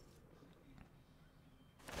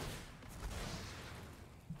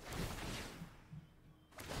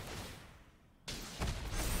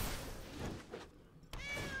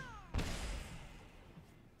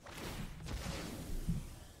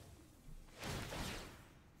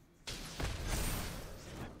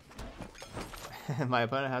 My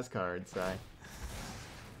opponent has cards, so I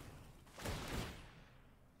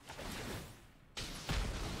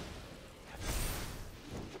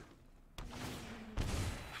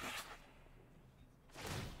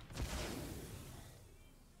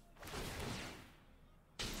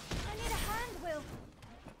need a hand, Will.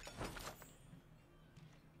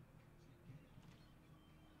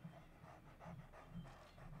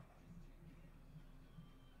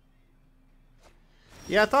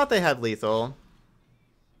 Yeah, I thought they had lethal.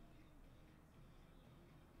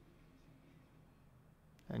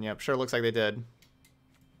 And yep, sure looks like they did.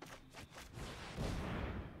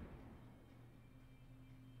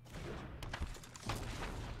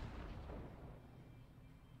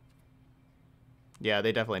 Yeah,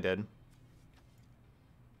 they definitely did.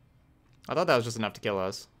 I thought that was just enough to kill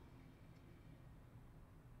us.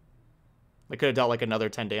 They could have dealt like another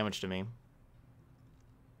 10 damage to me.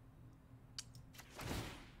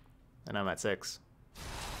 And I'm at 6.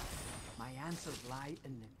 My answers lie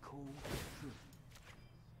in the cold truth.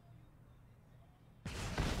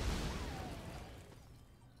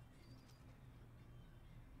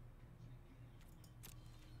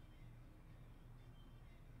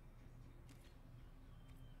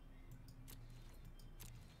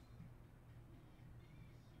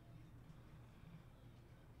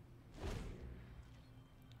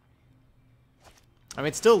 I mean,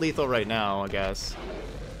 it's still lethal right now, I guess.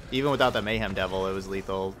 Even without the Mayhem Devil, it was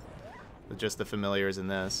lethal. With just the familiars in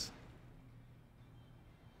this.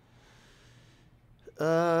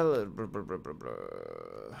 I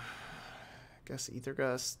guess Ether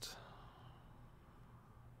Gust.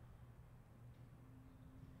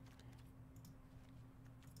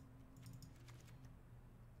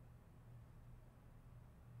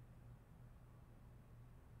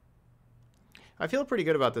 I feel pretty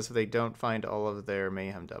good about this if they don't find all of their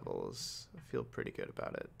Mayhem Devils. I feel pretty good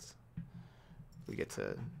about it. We get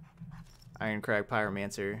to Ironcrag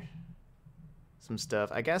Pyromancer. Some stuff.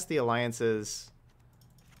 I guess the alliances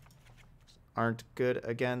aren't good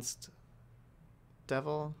against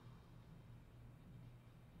Devil.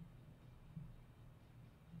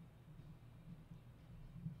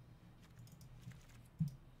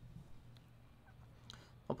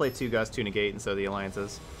 I'll play 2 Gust, 2 Negate instead of the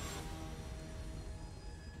alliances.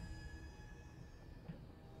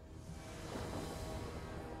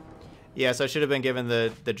 Yeah, so I should have been given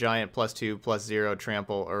the giant +2/+0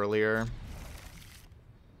 trample earlier.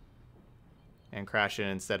 And crash in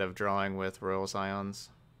instead of drawing with Royal Scions.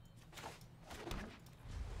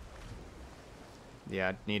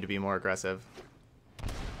 Yeah, need to be more aggressive.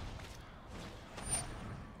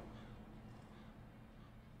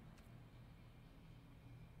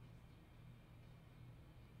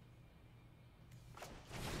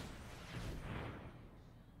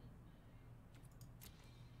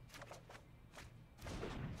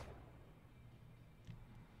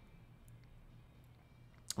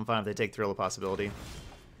 I'm fine if they take Thrill of Possibility.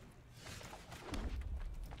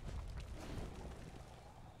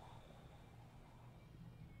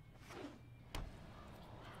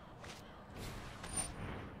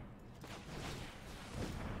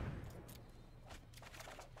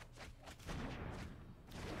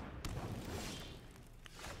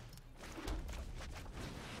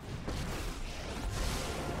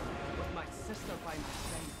 With my sister by my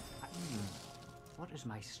side. What is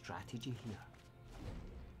my strategy here?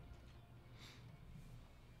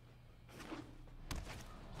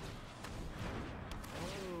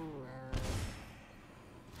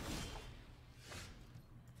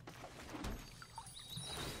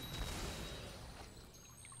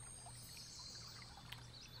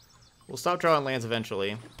 We'll stop drawing lands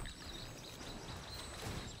eventually.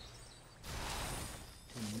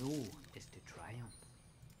 To know is to triumph.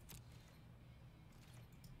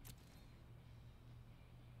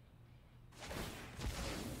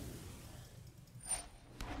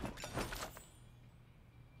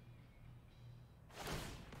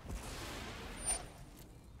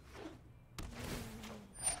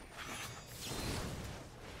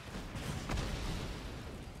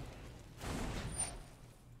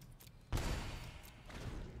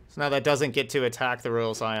 So now that doesn't get to attack the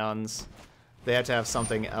Royal Scions. They have to have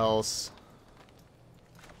something else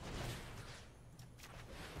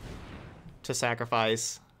to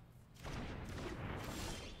sacrifice.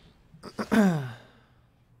 My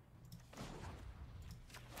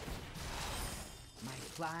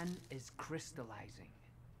plan is crystallizing.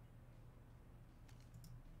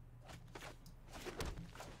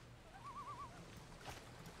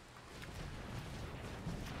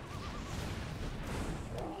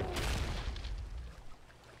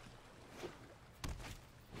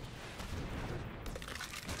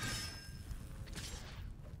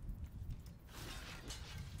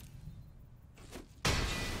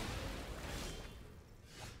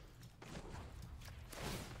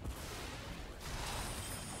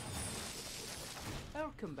 Our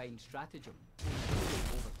combined stratagem will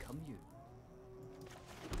overcome you.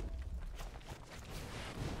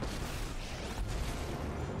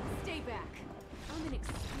 Stay back. I'm an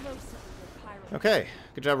explosive with pyro. Okay,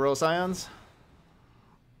 good job, Royal Scions.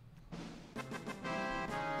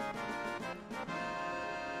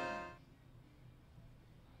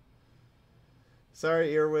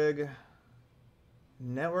 Sorry, Earwig.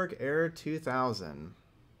 Network error 2000.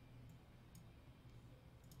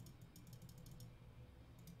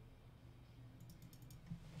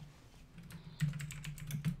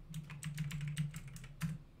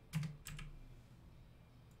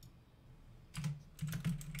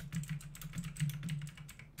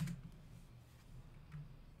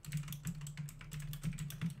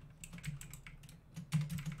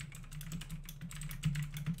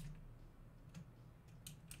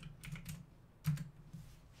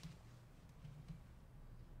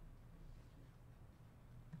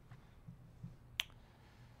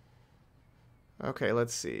 Okay,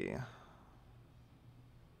 let's see.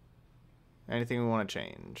 Anything we want to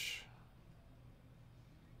change?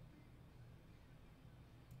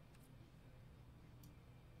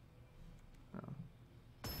 No.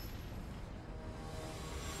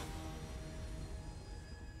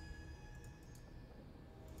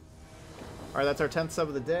 Alright, that's our 10th sub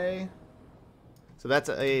of the day. So that's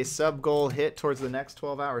a sub goal hit towards the next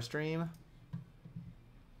 12-hour stream.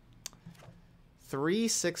 3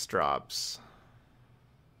 6 drops.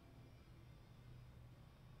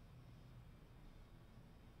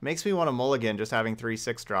 Makes me want to mulligan just having 3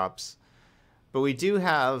 6 drops. But we do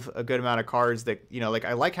have a good amount of cards that, you know, like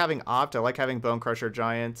I like having Opt, I like having Bone Crusher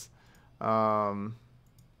Giant. So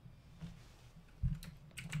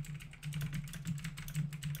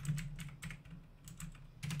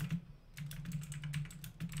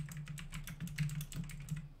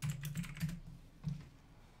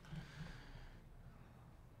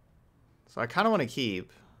I kind of want to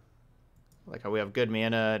keep, like, how we have good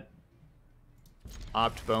mana,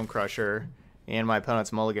 Opt Bone Crusher, and my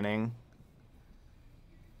opponent's mulliganing.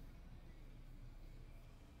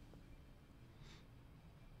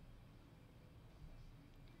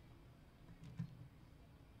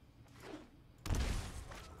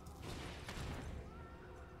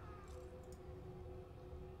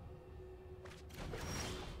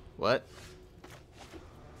 What?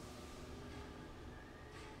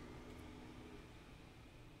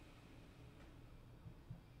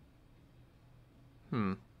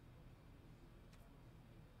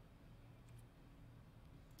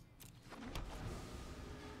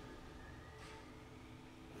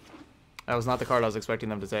 That was not the card I was expecting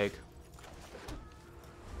them to take.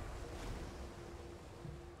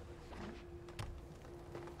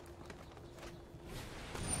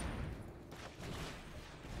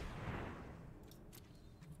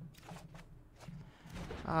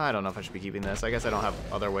 I don't know if I should be keeping this. I guess I don't have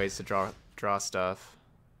other ways to draw stuff.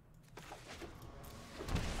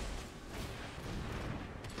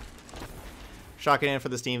 Shocking in for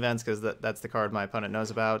the Steam Vents because that's the card my opponent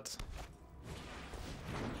knows about.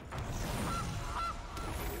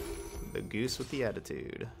 The goose with the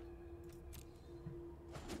attitude.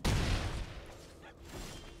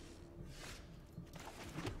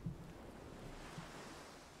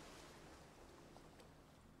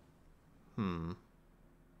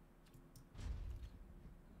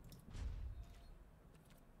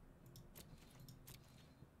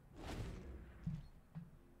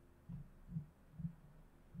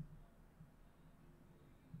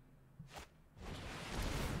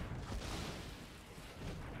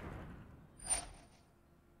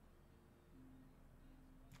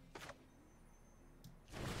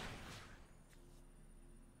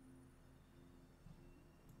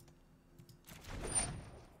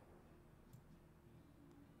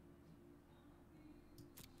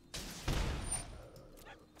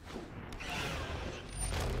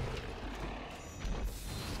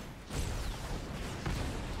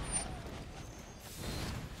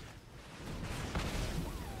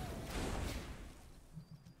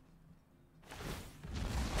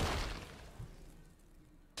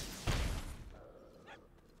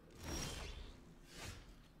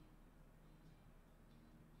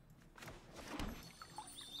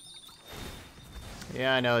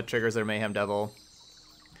 Yeah, I know it triggers their Mayhem Devil.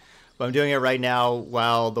 But I'm doing it right now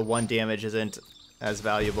while the 1 damage isn't as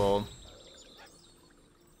valuable.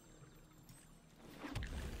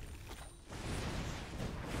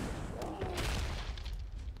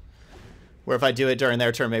 Where if I do it during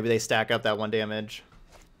their turn, maybe they stack up that 1 damage.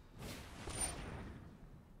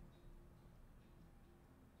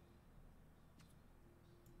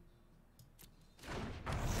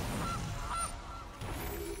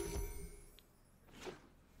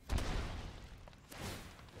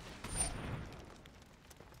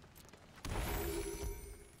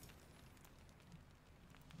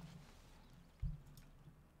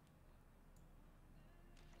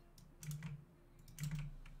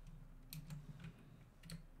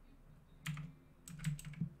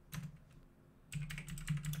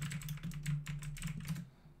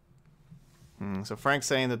 So Frank's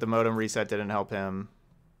saying that the modem reset didn't help him.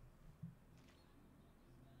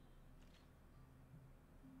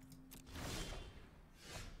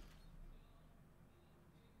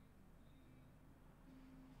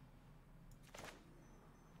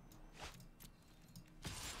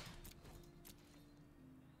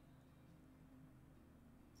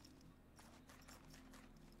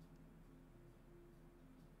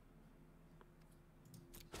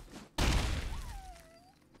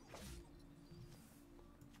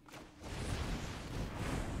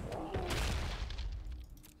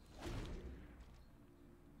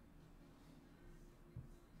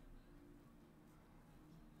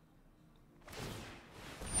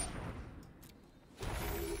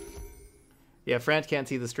 Yeah, Fran can't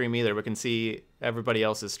see the stream either, but can see everybody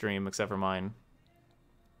else's stream except for mine.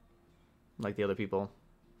 Like the other people.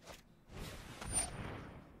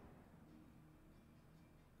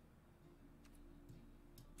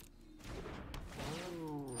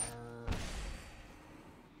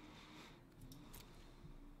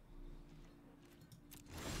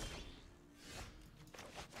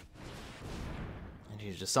 And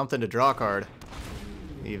he's just something to draw a card.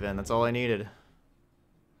 Even, that's all I needed.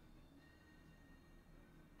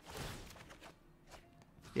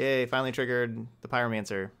 Yay, finally triggered the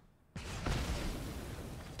Pyromancer.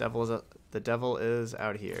 The devil is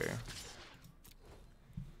out here.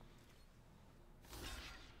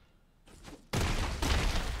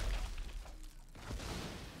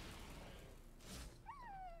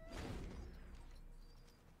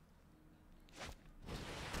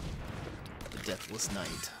 The Deathless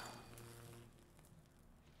Knight.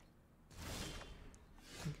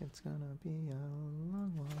 I think it's gonna be a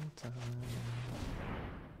long, long time.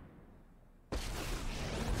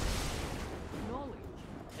 Knowledge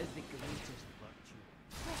is the greatest virtue.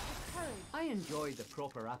 I enjoy the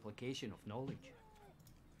proper application of knowledge.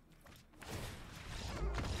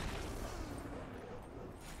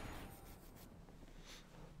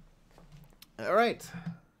 All right.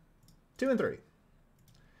 2 and 3.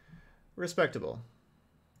 Respectable.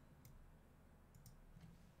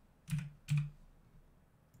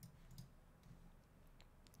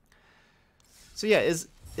 So yeah, is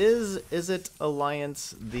it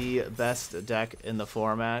Alliance the best deck in the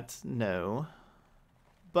format? No.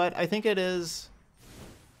 But I think it is.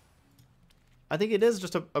 I think it is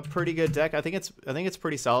just a pretty good deck. I think it's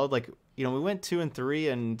pretty solid. Like, you know, we went 2 and 3,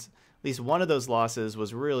 and at least one of those losses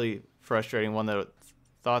was really frustrating. One that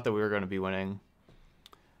thought that we were going to be winning,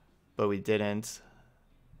 but we didn't.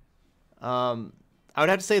 I would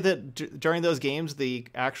have to say that during those games, the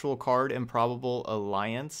actual card Improbable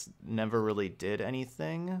Alliance never really did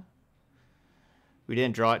anything. We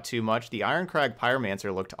didn't draw it too much. The Ironcrag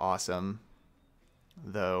Pyromancer looked awesome,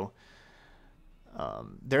 though.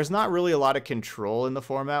 There's not really a lot of control in the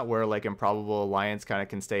format where like Improbable Alliance kind of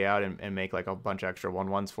can stay out and make like a bunch of extra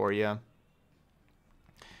 1/1s for you.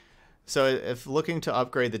 So if looking to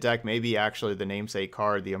upgrade the deck, maybe actually the namesake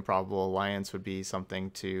card, the Improbable Alliance, would be something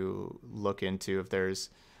to look into if there's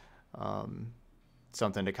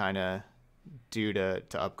something to kind of do to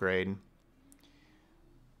upgrade.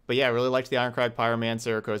 But yeah, I really liked the Ironcrag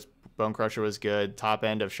Pyromancer. Of course, Bone Crusher was good. Top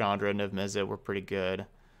end of Chandra and of Izzet were pretty good.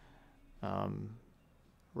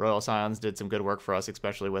 Royal Scions did some good work for us,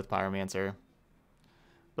 especially with Pyromancer.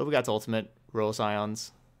 But we got to Ultimate Royal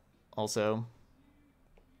Scions also.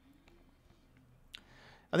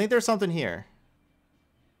 I think there's something here.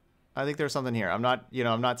 I'm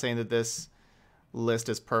not saying that this list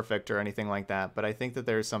is perfect or anything like that, but I think that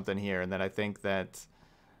there's something here, and that I think that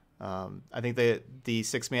the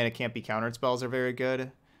 6 mana can't be countered spells are very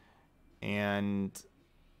good, and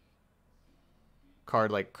card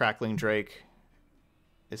like Crackling Drake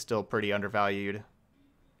is still pretty undervalued,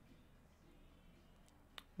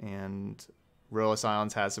 and Royal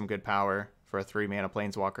Scions has some good power for a 3 mana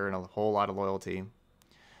Planeswalker and a whole lot of loyalty.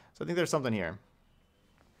 So I think there's something here.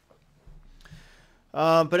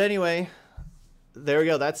 But anyway, there we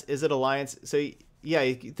go. That's Izzet Alliance. So yeah,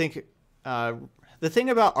 you think the thing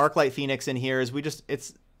about Arclight Phoenix in here is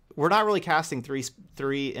we're not really casting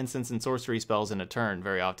three instance and sorcery spells in a turn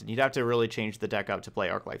very often. You'd have to really change the deck up to play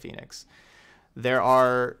Arclight Phoenix. There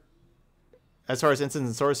are, as far as instance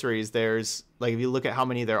and sorceries, there's like if you look at how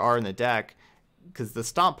many there are in the deck, because the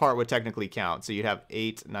stomp part would technically count. So you'd have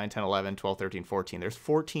 8, 9, 10, 11, 12, 13, 14. There's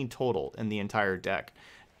 14 total in the entire deck.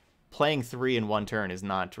 Playing 3 in one turn is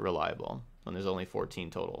not reliable when there's only 14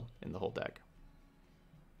 total in the whole deck.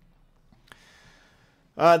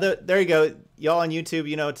 There you go. Y'all on YouTube,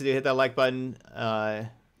 you know what to do. Hit that like button.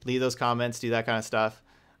 Leave those comments. Do that kind of stuff.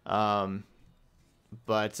 Yeah,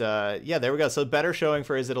 there we go. So better showing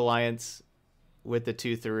for Izzet Alliance with the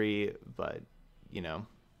 2-3, but you know,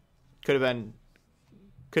 could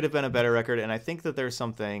have been a better record. And I think that there's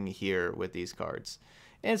something here with these cards,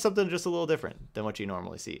 and something just a little different than what you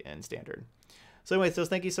normally see in Standard. So anyway, so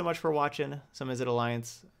thank you so much for watching some Izzet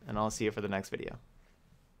Alliance, and I'll see you for the next video.